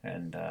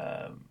 and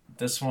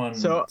this one.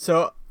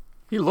 So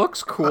he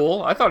looks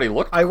cool. I thought he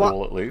looked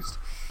cool at least.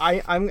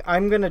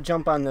 I'm gonna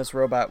jump on this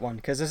robot one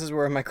because this is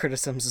where my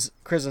criticisms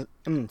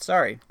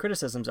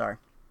are.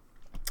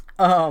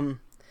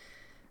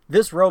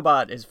 This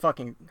robot is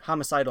fucking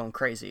homicidal and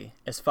crazy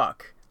as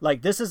fuck.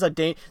 Like, this is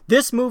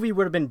this movie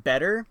would have been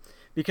better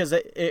because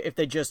if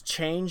they just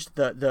changed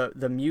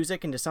the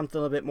music into something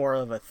a little bit more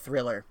of a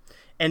thriller,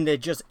 and they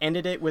just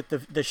ended it with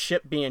the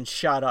ship being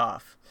shot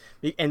off,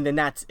 and then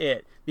that's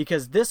it.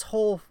 Because this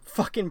whole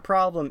fucking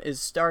problem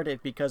is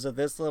started because of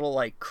this little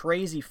like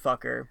crazy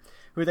fucker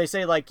who they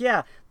say like,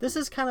 yeah, this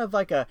is kind of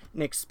like an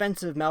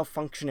expensive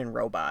malfunctioning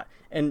robot,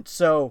 and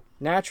so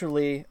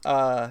naturally,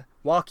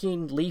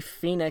 Joaquin Leaf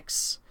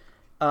Phoenix,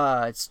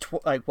 it's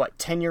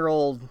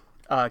 10-year-old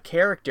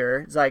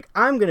character is like,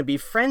 I'm gonna be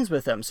friends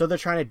with him. So they're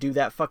trying to do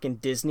that fucking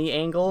Disney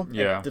angle.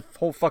 Yeah, the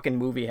whole fucking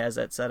movie has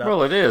that set up.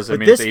 Well, it is.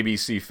 But it's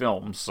ABC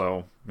Films,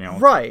 so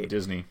right,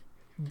 Disney.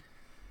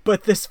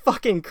 But this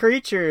fucking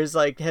creature is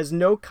like has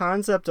no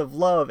concept of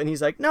love, and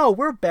he's like, no,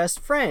 we're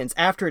best friends.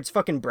 After it's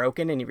fucking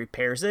broken and he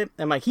repairs it,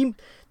 I'm like, he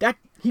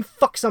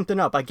fucked something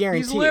up. I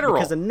guarantee He's literal. It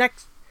because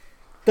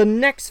the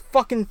next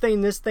fucking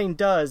thing this thing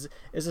does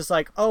is just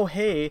like, oh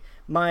hey,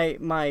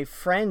 my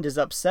friend is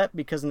upset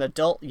because an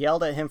adult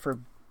yelled at him for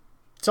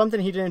something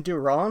he didn't do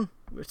wrong.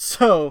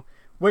 So,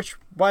 which,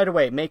 by the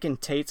way, making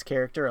Tate's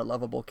character a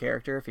lovable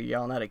character if you're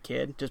yelling at a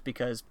kid just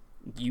because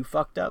you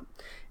fucked up.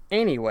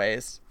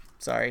 Anyways,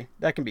 sorry,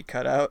 that can be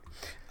cut out.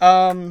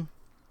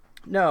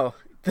 No,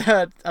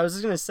 that I was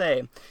just gonna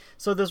say.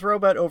 So this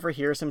robot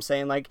overhears him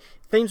saying like,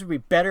 things would be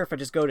better if I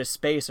just go to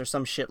space or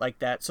some shit like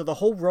that. So the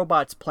whole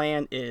robot's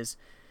plan is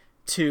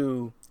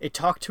to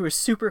talk to a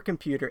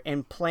supercomputer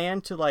and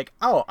plan to like,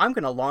 oh, I'm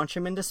gonna launch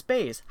him into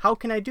space. How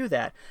can I do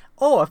that?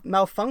 Oh, a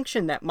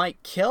malfunction that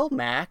might kill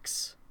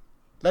Max.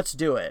 Let's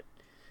do it.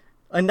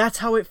 And that's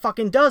how it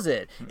fucking does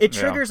it. It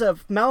triggers a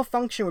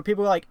malfunction where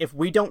people are like, if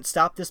we don't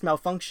stop this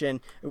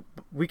malfunction,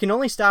 we can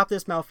only stop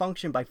this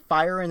malfunction by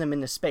firing them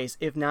into space.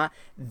 If not,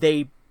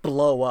 they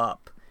blow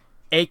up.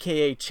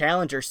 AKA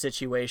Challenger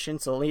situation,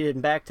 so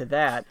leading back to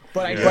that.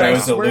 But I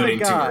was alluding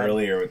to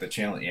earlier with the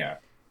challenge. Yeah,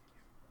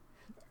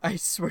 I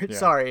swear. Yeah.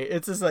 Sorry,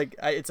 it's just like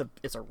it's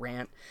a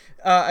rant.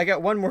 I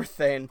got one more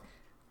thing.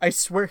 I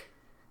swear,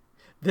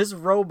 this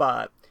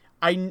robot.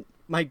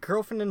 My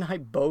girlfriend and I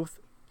both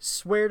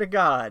swear to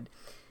God,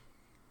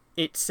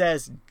 it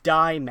says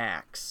Die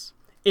Max,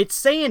 it's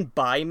saying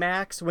bye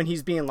Max when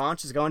he's being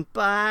launched. It's going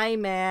bye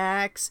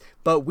Max,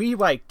 but we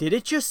like, did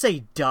it just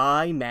say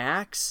die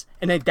Max?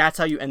 And then that's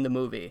how you end the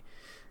movie.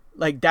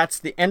 Like that's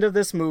the end of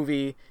this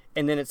movie,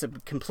 and then it's a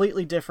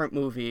completely different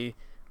movie.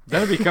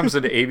 Then it becomes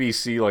an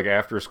ABC like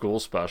after school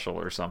special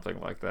or something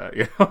like that.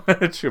 You know,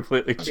 it's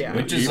completely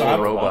which is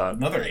robot.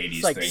 Another 80s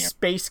it's like thing.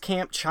 Space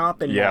Camp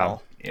Chomp and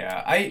Mall.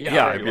 Yeah,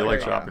 it'd be like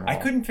shopping mall. I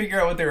couldn't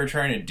figure out what they were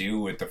trying to do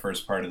with the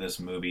first part of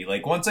this movie.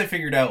 Like, once I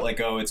figured out, like,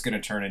 oh, it's going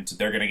to turn into,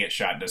 they're going to get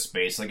shot into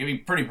space. Like, it'd be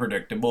pretty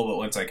predictable, but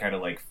once I kind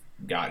of, like,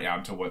 got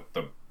down to what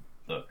the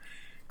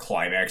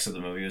climax of the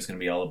movie was going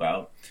to be all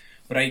about.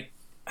 But I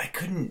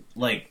couldn't,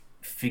 like,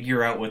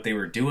 figure out what they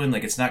were doing.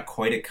 Like, it's not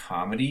quite a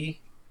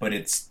comedy, but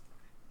it's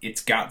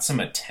got some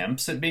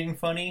attempts at being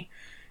funny.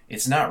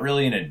 It's not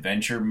really an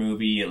adventure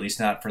movie, at least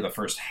not for the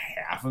first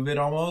half of it,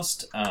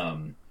 almost.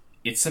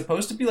 It's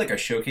supposed to be like a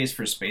showcase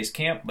for Space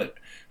Camp, but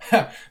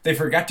they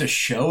forgot to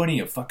show any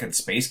of fucking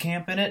Space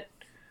Camp in it.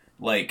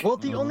 Like, well,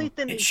 the only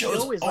thing it they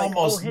shows show is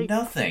almost like, oh, hey,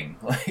 nothing.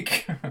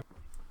 Like,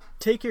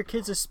 take your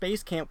kids to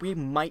Space Camp. We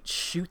might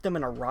shoot them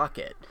in a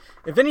rocket.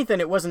 If anything,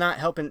 it was not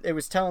helping. It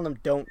was telling them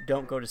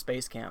don't go to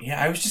Space Camp.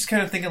 Yeah, I was just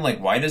kind of thinking, like,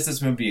 why does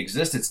this movie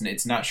exist?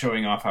 It's not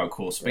showing off how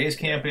cool Space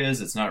Camp is.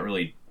 It's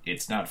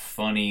not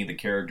funny. The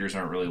characters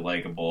aren't really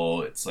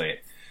likable. It's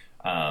like,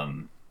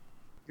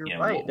 You're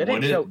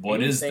right.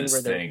 What is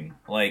this thing?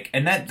 Like,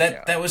 and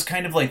that was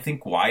kind of like, I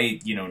think why,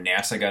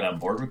 NASA got on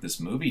board with this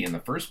movie in the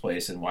first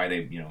place, and why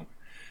they,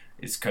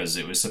 it's because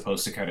it was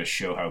supposed to kind of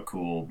show how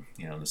cool,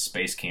 the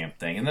Space Camp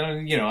thing. And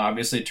then,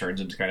 obviously it turns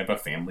into kind of a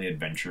family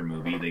adventure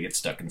movie. They get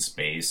stuck in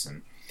space,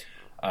 and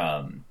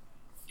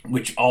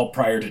which all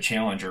prior to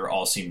Challenger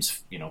all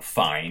seems,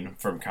 fine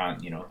from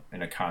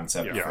in a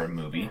concept for a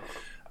movie.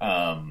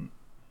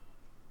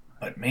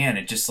 But man,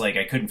 it just, like,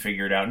 I couldn't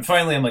figure it out. And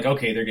finally I'm like,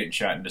 okay, they're getting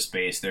shot into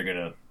space. They're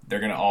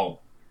gonna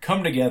all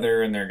come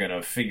together, and they're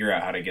gonna figure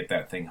out how to get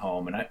that thing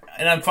home.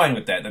 And I'm fine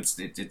with that.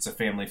 It's a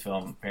family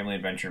film, family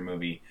adventure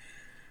movie.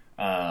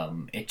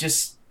 It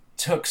just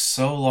took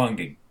so long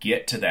to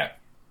get to that.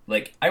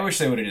 Like, I wish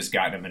they would have just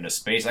gotten him into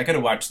space. I could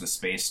have watched the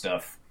space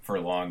stuff for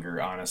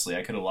longer, honestly.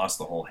 I could have lost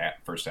the whole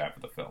first half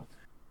of the film.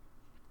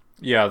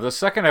 Yeah, the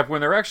second half, when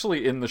they're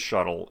actually in the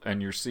shuttle,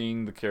 and you're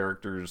seeing the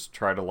characters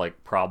try to,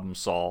 like, problem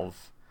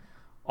solve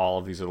all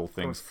of these little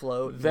things. Or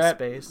float in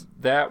space.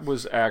 That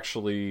was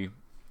actually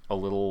a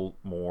little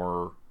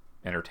more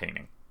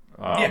entertaining.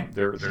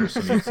 There's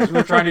some instances.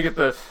 We're trying to get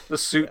the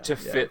suit to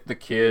fit the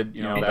kid.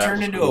 It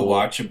turned into a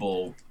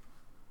watchable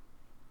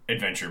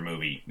adventure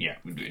movie.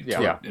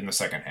 In the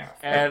second half.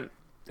 And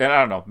I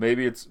don't know.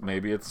 Maybe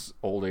it's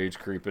old age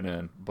creeping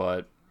in,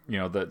 but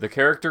the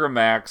character of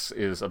Max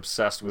is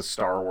obsessed with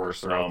Star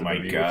Wars throughout the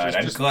movie. Oh my god!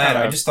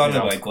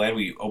 I'm glad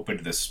we opened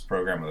this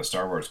program with a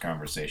Star Wars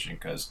conversation,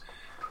 because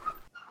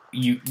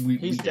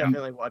he's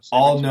definitely watched.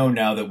 All know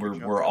now that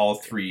we're all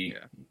three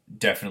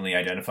definitely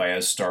identify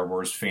as Star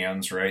Wars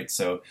fans, right?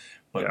 So,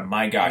 but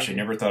my gosh, I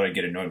never thought I'd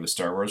get annoyed with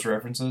Star Wars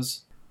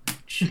references.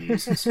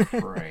 Jesus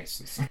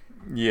Christ!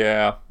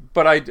 Yeah,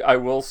 but I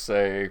will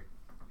say,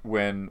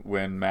 when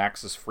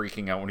Max is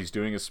freaking out when he's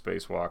doing his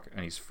spacewalk,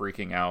 and he's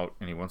freaking out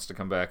and he wants to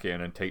come back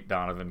in, and Tate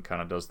Donovan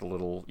kind of does the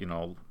little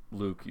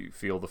Luke, you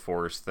feel the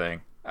Force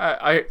thing.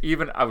 I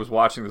was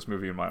watching this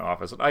movie in my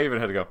office, and I even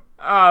had to go,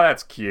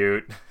 that's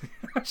cute.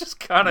 It just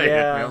kind of hit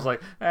me. I was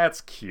like,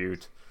 that's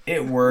cute.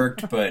 It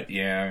worked, but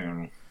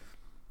yeah.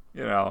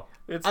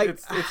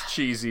 It's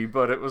cheesy,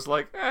 but it was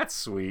like, that's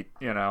sweet,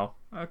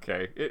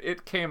 Okay.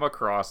 It came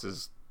across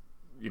as,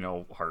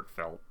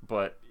 heartfelt,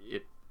 but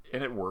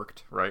it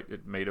worked, right?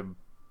 It made him,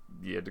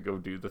 he had to go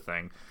do the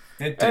thing.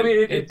 It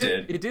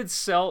did. It did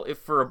sell,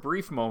 for a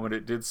brief moment,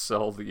 it did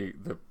sell the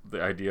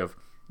idea of,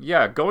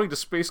 going to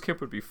space camp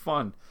would be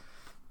fun,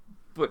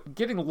 but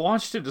getting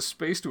launched into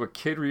space to a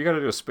kid where you gotta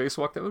do a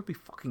spacewalk, that would be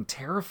fucking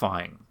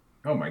terrifying.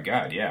 Oh my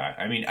god, yeah.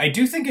 I mean, I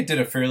do think it did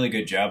a fairly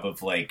good job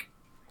of, like,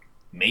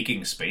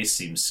 making space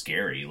seem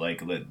scary.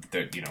 Like,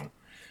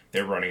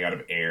 they're running out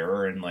of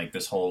air, and, like,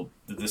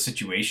 the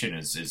situation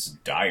is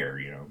dire,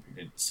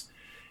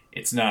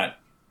 It's not...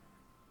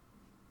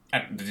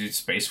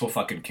 Space will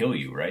fucking kill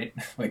you, right?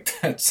 Like,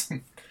 that's...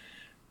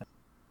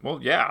 Well,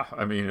 yeah.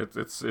 I mean,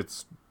 it's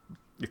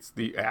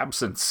the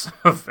absence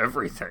of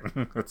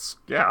everything. It's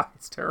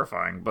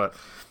terrifying, but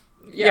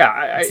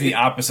it's the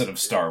opposite of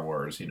Star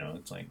Wars,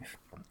 it's like...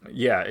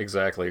 Yeah,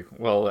 exactly.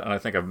 Well, and I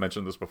think I've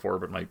mentioned this before,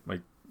 but my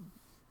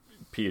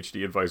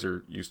PhD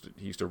advisor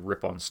used to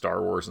rip on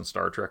Star Wars and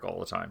Star Trek all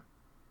the time.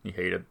 He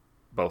hated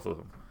both of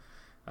them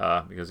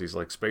because he's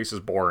like, space is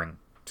boring.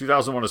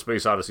 2001: A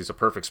Space Odyssey is a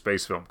perfect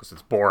space film because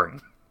it's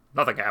boring.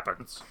 Nothing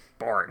happens.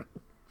 Boring.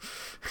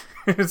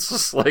 It's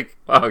just like,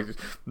 wow,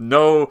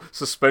 no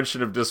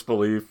suspension of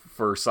disbelief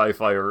for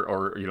sci-fi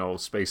or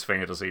space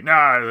fantasy.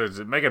 Nah,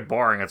 make it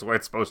boring. That's the way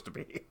it's supposed to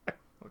be.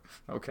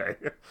 Okay.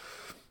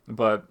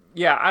 But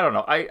yeah, I don't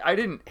know. I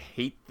didn't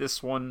hate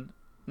this one,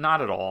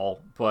 not at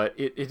all. But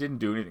it didn't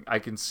do anything. I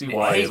can see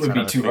why. Hate would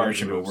be too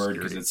harsh of a word,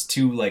 because it's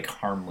too, like,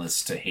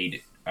 harmless to hate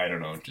it. I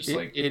don't know, just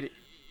like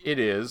it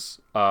is.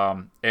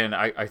 And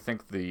I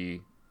think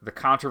the the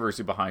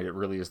controversy behind it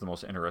really is the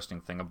most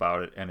interesting thing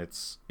about it, and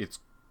it's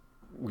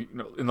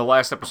in the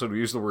last episode we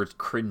used the word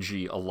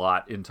cringy a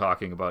lot in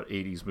talking about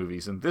 80s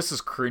movies, and this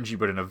is cringy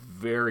but in a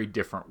very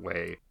different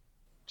way.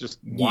 Just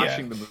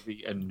watching the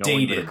movie and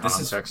knowing the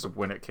context of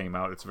when it came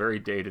out, it's very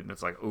dated, and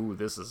it's like, ooh,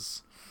 this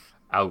is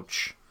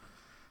ouch.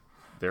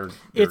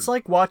 It's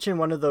like watching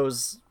one of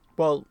those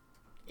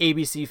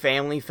ABC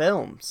family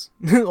films.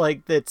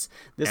 Like this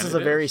is a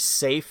very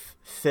safe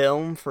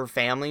film for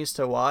families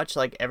to watch.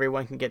 Like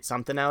everyone can get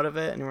something out of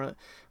it, and we're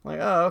like,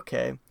 oh,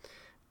 okay.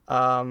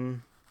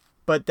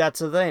 But that's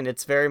the thing.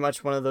 It's very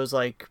much one of those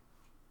like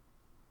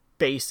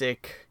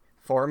basic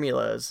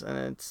formulas, and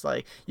it's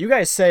like you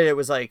guys said it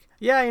was like,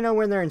 yeah,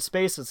 when they're in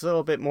space, it's a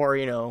little bit more,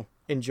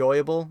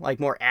 enjoyable, like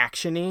more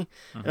actiony.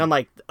 And I'm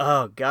like,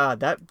 oh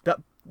god, that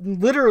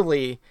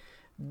literally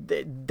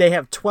they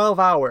have 12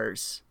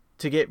 hours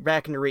to get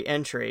back into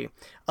re-entry.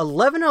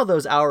 11 of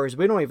those hours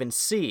we don't even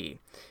see.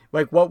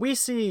 Like, what we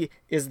see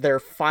is their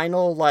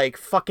final, like,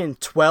 fucking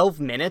 12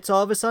 minutes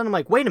all of a sudden. I'm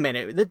like, wait a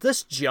minute,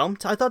 this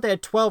jumped? I thought they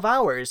had 12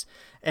 hours.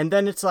 And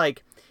then it's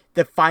like,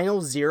 the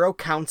final 0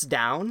 counts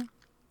down.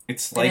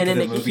 It's like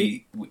the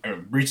movie,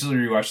 recently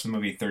rewatched the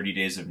movie 30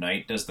 Days of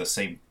Night, does the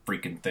same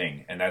freaking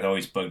thing. And that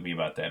always bugged me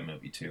about that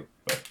movie, too.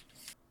 But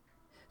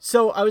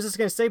so, I was just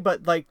going to say,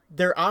 but, like,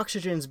 their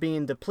oxygen's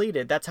being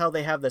depleted. That's how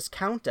they have this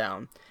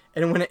countdown.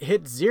 And when it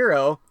hits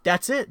 0,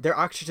 that's it. Their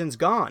oxygen's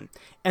gone.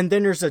 And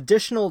then there's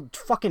additional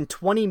fucking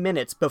 20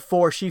 minutes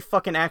before she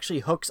fucking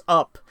actually hooks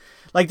up.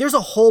 Like, there's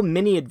a whole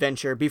mini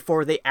adventure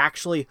before they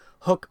actually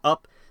hook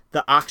up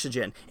the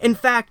oxygen. In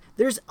fact,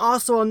 there's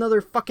also another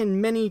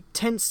fucking mini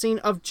tense scene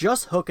of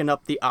just hooking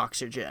up the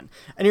oxygen.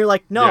 And you're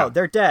like, no,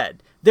 they're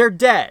dead. They're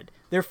dead.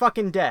 They're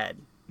fucking dead.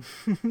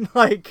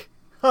 Like,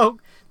 how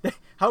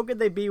could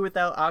they be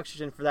without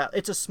oxygen for that?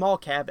 It's a small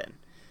cabin.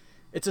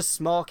 It's a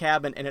small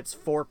cabin, and it's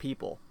 4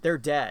 people. They're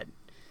dead.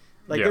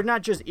 Like, they're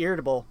not just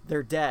irritable,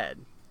 they're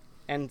dead.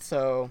 And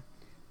so,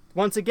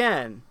 once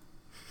again...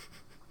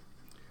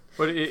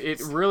 But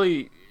it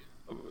really...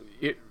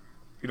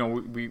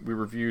 we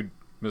reviewed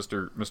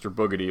Mr.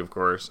 Boogedy, of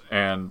course,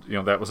 and,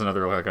 that was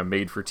another, like, a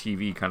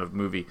made-for-TV kind of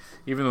movie.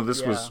 Even though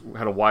this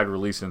had a wide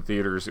release in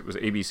theaters, it was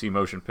ABC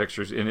Motion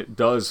Pictures, and it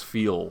does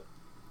feel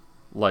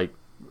like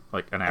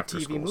an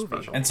after-school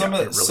special. And some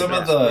of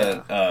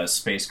the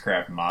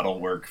spacecraft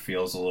model work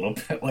feels a little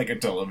bit like a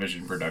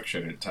television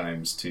production at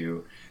times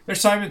too.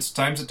 There's times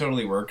it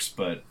totally works,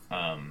 but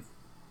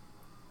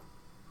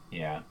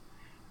yeah.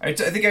 I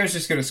think I was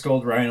just going to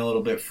scold Ryan a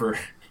little bit for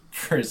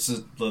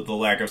the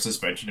lack of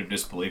suspension of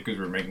disbelief, because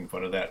we're making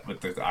fun of that with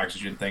the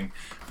oxygen thing.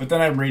 But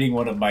then I'm reading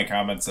one of my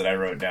comments that I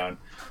wrote down,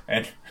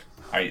 and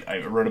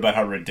I wrote about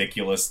how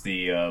ridiculous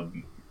the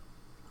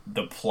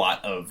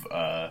plot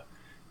of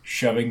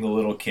shoving the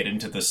little kid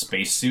into the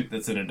spacesuit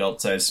that's an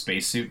adult-sized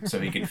spacesuit so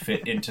he can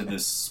fit into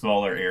this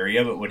smaller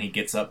area, but when he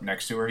gets up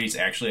next to her, he's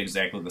actually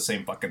exactly the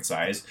same fucking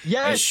size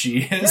as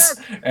she is.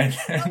 And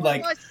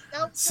like,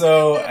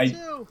 so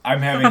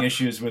I'm having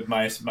issues with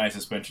my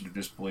suspension of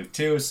disbelief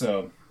too,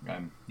 so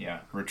I'm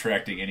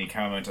retracting any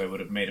comment I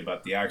would have made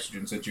about the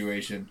oxygen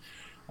situation.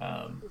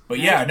 But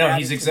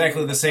he's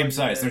exactly the same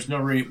size. There's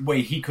no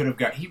way he could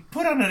have he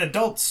put on an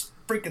adult's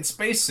freaking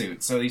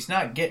spacesuit, so he's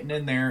not getting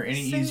in there any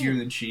easier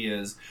than she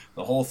is.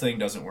 The whole thing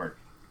doesn't work.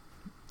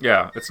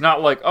 Yeah, it's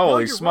not like,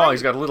 he's small, right.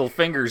 He's got little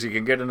fingers, he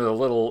can get into the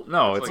little...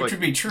 No, it's which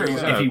would be true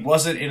if he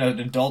wasn't in an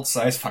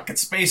adult-sized fucking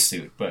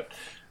spacesuit, but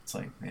it's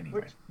like,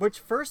 anyway. Which,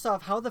 first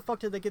off, how the fuck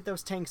did they get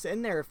those tanks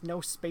in there if no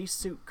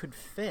spacesuit could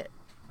fit?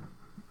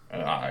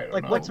 I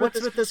don't know. What's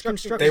with this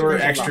construction? They were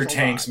extra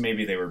tanks,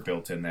 maybe they were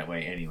built in that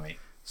way anyway.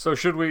 So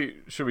should we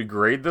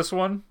grade this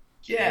one?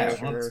 Yeah,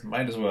 sure.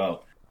 Might as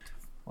well.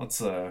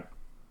 Let's,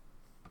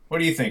 what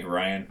do you think,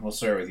 Ryan? We'll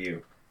start with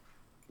you.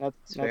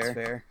 That's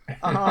fair.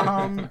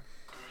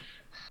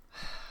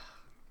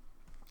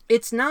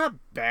 It's not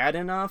bad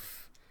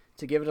enough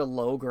to give it a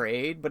low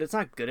grade, but it's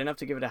not good enough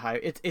to give it a high.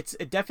 It's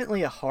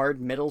definitely a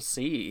hard middle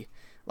C.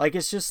 Like,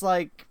 it's just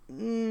like,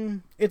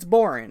 it's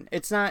boring.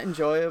 It's not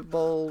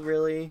enjoyable,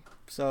 really.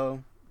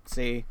 So,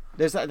 C.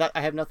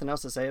 I have nothing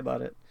else to say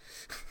about it.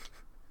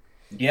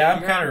 Yeah,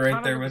 I'm kind of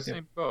right there with you.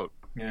 Same boat.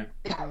 Yeah.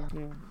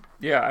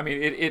 Yeah, I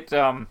mean, it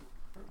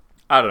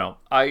I don't know.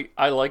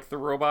 I like the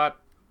robot,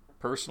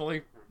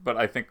 personally, but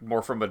I think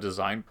more from a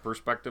design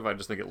perspective, I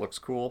just think it looks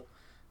cool.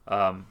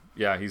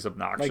 He's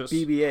obnoxious. Like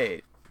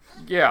BB-8.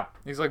 Yeah,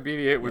 he's like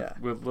BB-8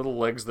 with little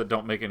legs that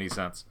don't make any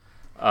sense.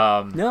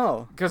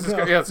 No. Because it's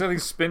got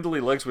these spindly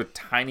legs with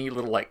tiny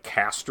little, like,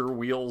 caster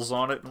wheels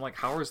on it. I'm like,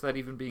 how is that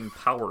even being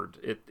powered?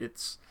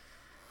 It's,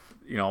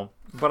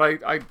 but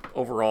I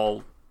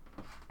overall...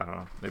 I don't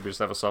know, maybe I just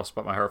have a soft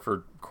spot in my heart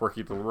for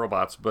quirky little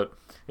robots, but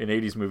in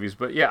 80s movies.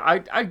 But yeah,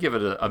 I'd give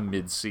it a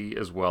mid-C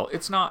as well.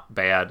 It's not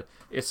bad.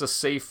 It's a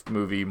safe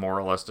movie, more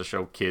or less, to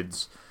show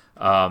kids.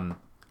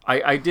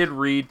 I did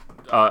read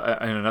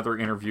in another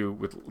interview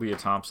with Leah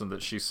Thompson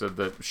that she said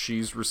that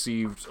she's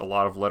received a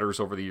lot of letters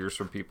over the years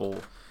from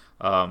people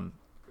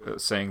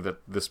saying that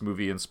this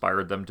movie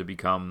inspired them to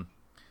become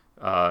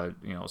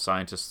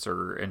scientists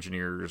or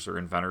engineers or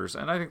inventors,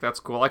 and I think that's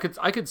cool. I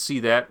could see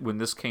that when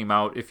this came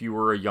out, if you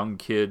were a young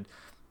kid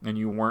and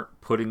you weren't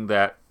putting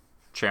that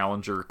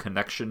Challenger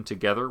connection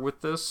together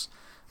with this,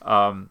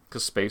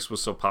 because space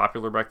was so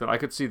popular back then. I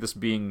could see this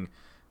being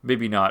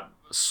maybe not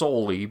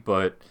solely,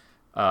 but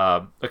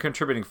a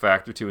contributing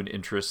factor to an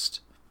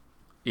interest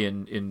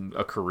in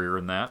a career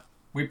in that.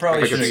 We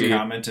probably should have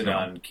commented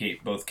on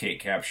both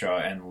Kate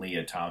Capshaw and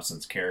Leah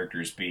Thompson's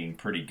characters being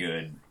pretty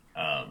good.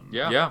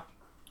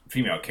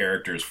 Female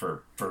characters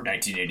for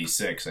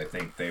 1986. I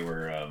think they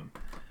were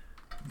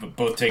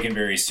both taken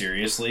very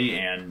seriously,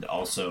 and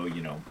also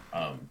they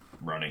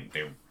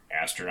were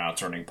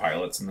astronauts running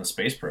pilots in the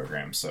space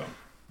program. So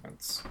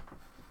that's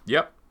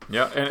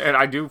and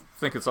I do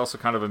think it's also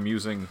kind of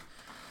amusing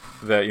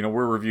that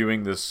we're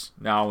reviewing this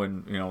now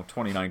in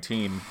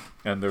 2019,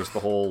 and there's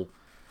the whole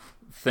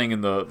thing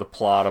in the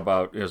plot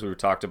about, as we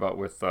talked about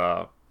with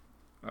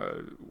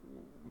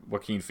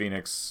Joaquin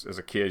Phoenix as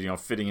a kid,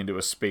 fitting into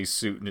a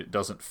spacesuit and it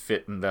doesn't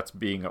fit, and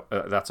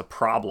that's a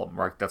problem,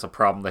 right? That's a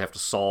problem they have to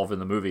solve in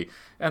the movie,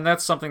 and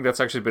that's something that's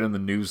actually been in the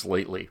news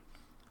lately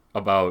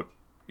about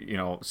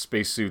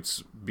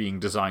spacesuits being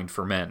designed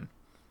for men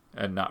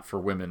and not for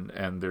women,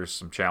 and there's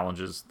some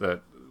challenges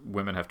that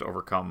women have to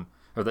overcome,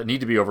 or that need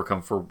to be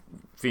overcome for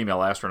female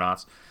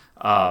astronauts.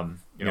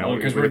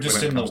 Because we're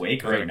just in the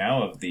wake right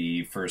now of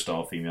the first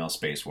all-female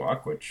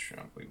spacewalk, which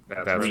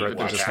that's right.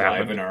 Watched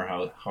live in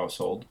our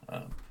household.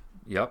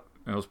 Yep,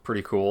 it was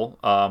pretty cool.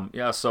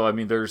 So I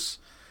mean,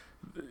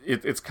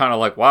 it's kind of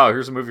like, wow,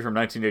 here's a movie from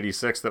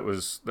 1986 that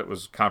was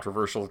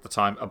controversial at the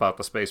time about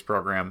the space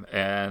program,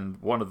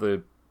 and one of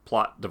the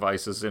plot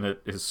devices in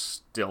it is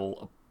still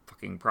a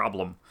fucking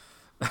problem.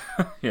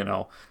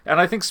 And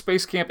I think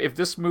Space Camp, if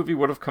this movie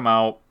would have come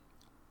out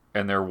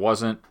and there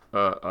wasn't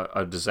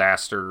a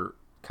disaster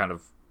kind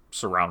of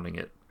surrounding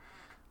it,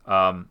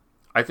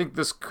 I think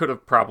this could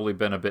have probably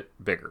been a bit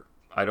bigger.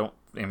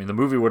 The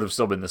movie would have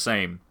still been the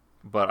same,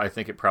 but I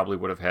think it probably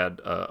would have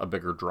had a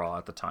bigger draw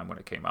at the time when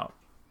it came out.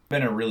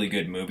 Been a really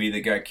good movie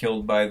that got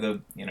killed by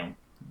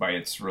by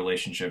its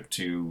relationship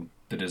to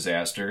the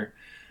disaster.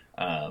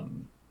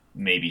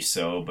 Maybe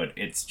so, but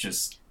it's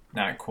just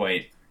not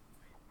quite.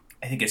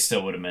 I think it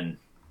still would have been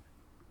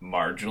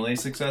marginally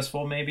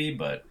successful, maybe,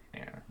 but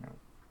yeah.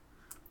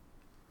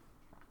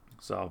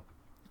 So,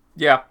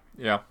 yeah,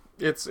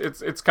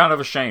 it's kind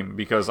of a shame,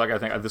 because I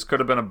think this could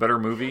have been a better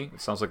movie.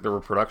 It sounds like there were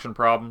production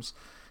problems,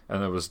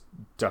 and it was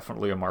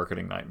definitely a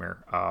marketing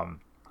nightmare. And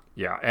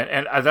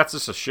that's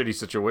just a shitty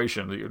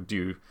situation.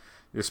 You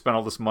spend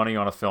all this money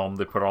on a film,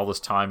 they put all this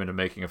time into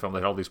making a film, they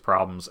had all these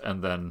problems,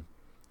 and then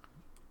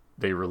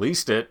they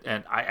released it,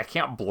 and I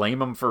can't blame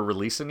them for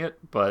releasing it,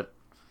 but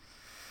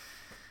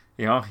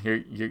you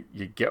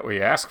get what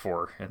you ask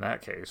for in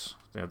that case.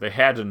 They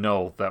had to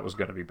know that was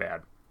going to be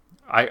bad.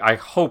 I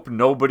hope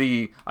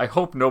nobody at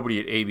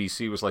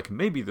ABC was like,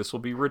 maybe this will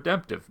be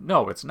redemptive.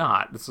 No, it's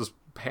not. This is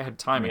bad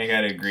timing. I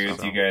gotta agree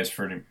with you guys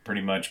for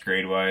pretty much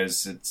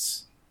grade-wise.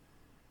 It's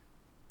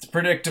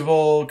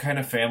predictable, kind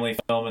of family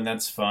film, and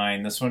that's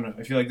fine. This one,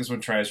 I feel like this one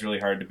tries really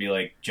hard to be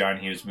like John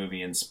Hughes'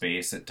 movie in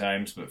space at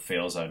times, but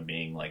fails on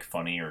being like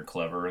funny or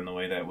clever in the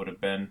way that would have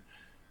been.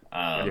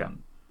 I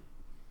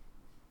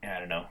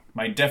don't know.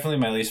 Definitely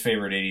my least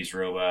favorite 80s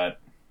robot.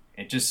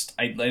 It just,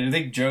 I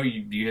think, Joe,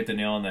 you hit the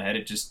nail on the head.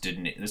 This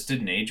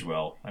didn't age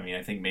well. I mean,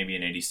 I think maybe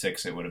in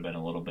 86 it would have been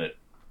a little bit,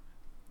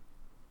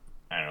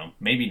 I don't know,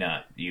 maybe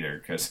not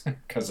either,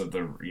 because of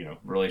the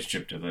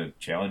relationship to the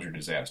Challenger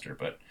disaster,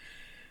 but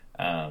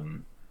I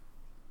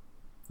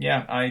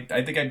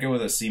think I'd go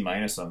with a C-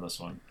 on this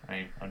one.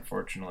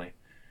 Unfortunately,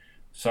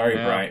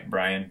 sorry,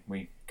 Brian,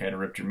 we kind of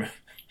ripped your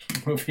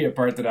movie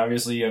apart that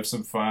obviously you have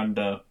some fond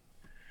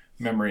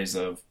memories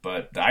of,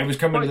 but I was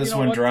coming to this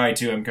one dry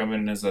too. I'm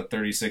coming in as a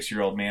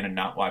 36-year-old man and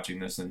not watching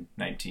this in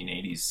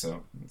 1980s,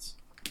 so it's...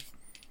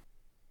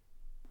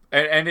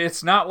 And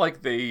it's not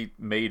like they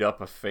made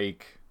up a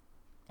fake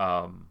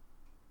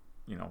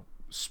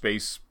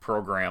space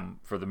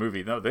program for the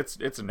movie. No, it's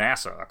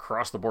NASA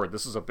across the board.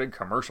 This is a big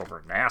commercial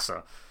for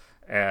NASA,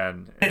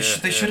 and they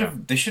should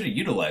have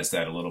utilized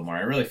that a little more.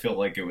 I really feel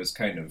like it was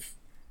kind of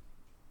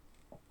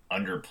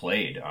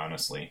underplayed,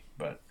 honestly,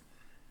 but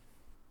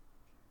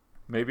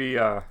maybe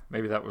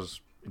that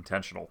was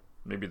intentional.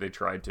 Maybe they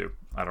tried to.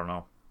 I don't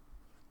know.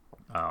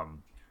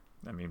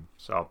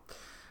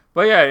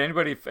 But yeah,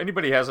 if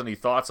anybody has any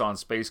thoughts on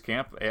Space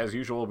Camp, as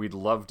usual, we'd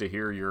love to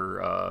hear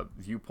your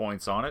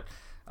viewpoints on it.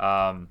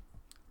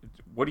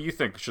 What do you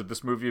think? Should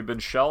this movie have been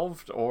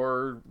shelved,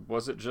 or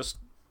was it just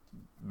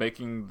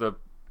attempting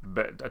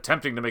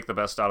to make the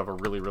best out of a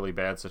really, really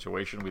bad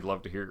situation? We'd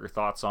love to hear your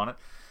thoughts on it.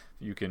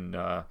 You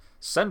can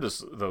send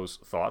us those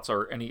thoughts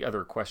or any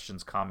other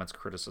questions, comments,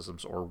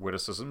 criticisms, or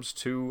witticisms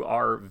to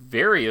our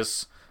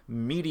various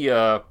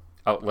media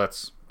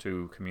outlets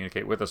to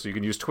communicate with us. So you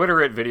can use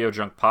Twitter at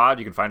VideoJunkPod.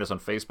 You can find us on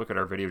Facebook at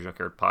our Video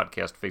Junkyard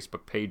Podcast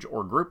Facebook page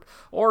or group,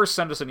 or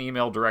send us an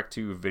email direct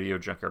to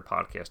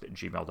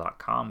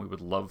videojunkyardpodcast@gmail.com. We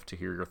would love to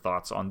hear your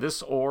thoughts on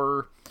this,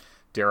 or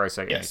dare I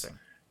say anything.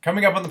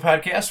 Coming up on the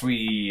podcast,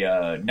 we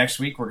next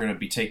week we're going to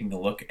be taking a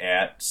look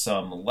at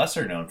some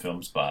lesser-known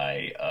films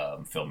by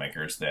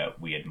filmmakers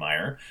that we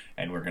admire,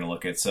 and we're going to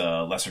look at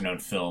a lesser-known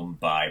film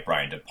by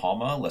Brian De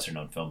Palma,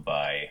 lesser-known film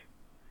by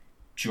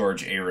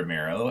George A.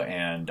 Romero,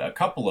 and a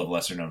couple of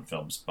lesser-known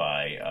films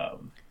by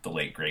the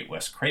late great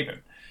Wes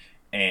Craven.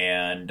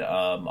 And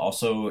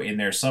also in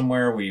there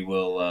somewhere we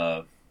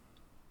will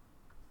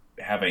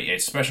have a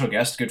special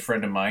guest, good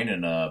friend of mine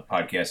and a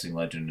podcasting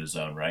legend in his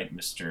own right,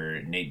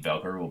 Mr. Nate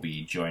Velker, will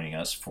be joining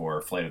us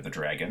for Flight of the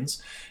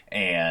Dragons.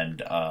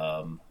 And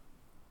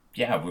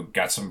we've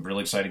got some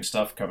really exciting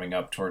stuff coming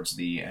up towards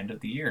the end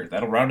of the year.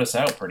 That'll round us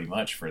out pretty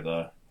much for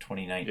the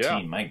 2019.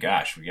 Yeah. My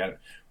gosh, we got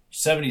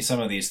 70 some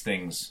of these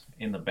things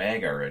in the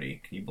bag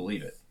already. Can you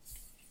believe it?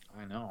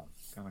 I know.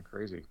 Kind of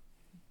crazy.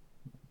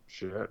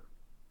 Shit.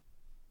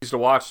 To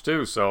watch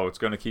too, so it's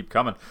going to keep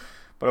coming.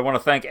 But I want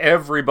to thank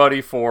everybody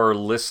for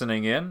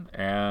listening in,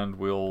 and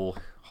we'll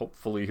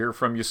hopefully hear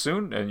from you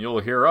soon, and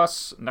you'll hear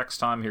us next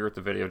time here at the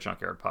Video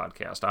Junkyard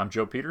Podcast. I'm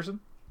Joe Peterson.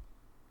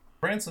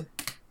 Branson.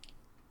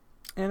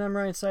 And I'm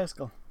Ryan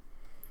Seiskell.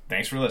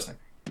 Thanks for listening.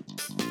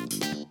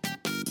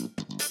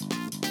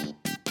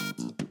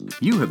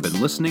 You have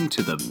been listening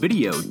to the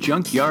Video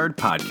Junkyard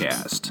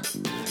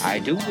Podcast. I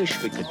do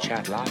wish we could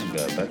chat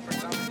longer, but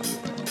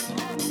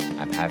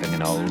I'm having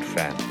an old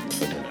friend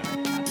for dinner.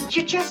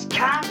 You just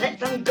can't let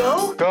them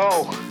go.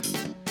 Go!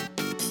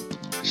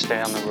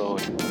 Stay on the road.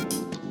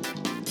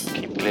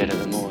 Keep clear to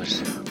the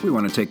moors. We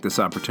want to take this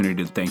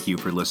opportunity to thank you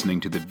for listening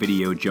to the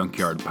Video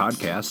Junkyard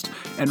Podcast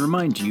and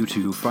remind you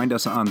to find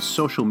us on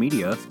social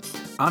media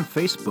on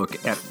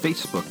Facebook at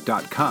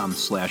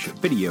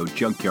facebook.com/Video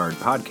Junkyard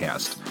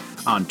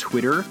Podcast, on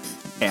Twitter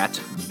at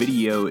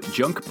Video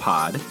Junk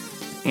Pod,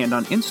 and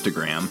on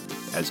Instagram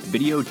as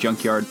Video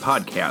Junkyard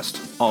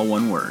Podcast, all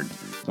one word.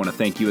 Want to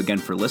thank you again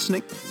for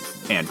listening,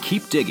 and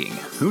keep digging.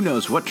 Who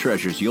knows what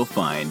treasures you'll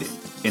find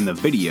in the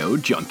Video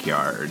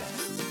Junkyard.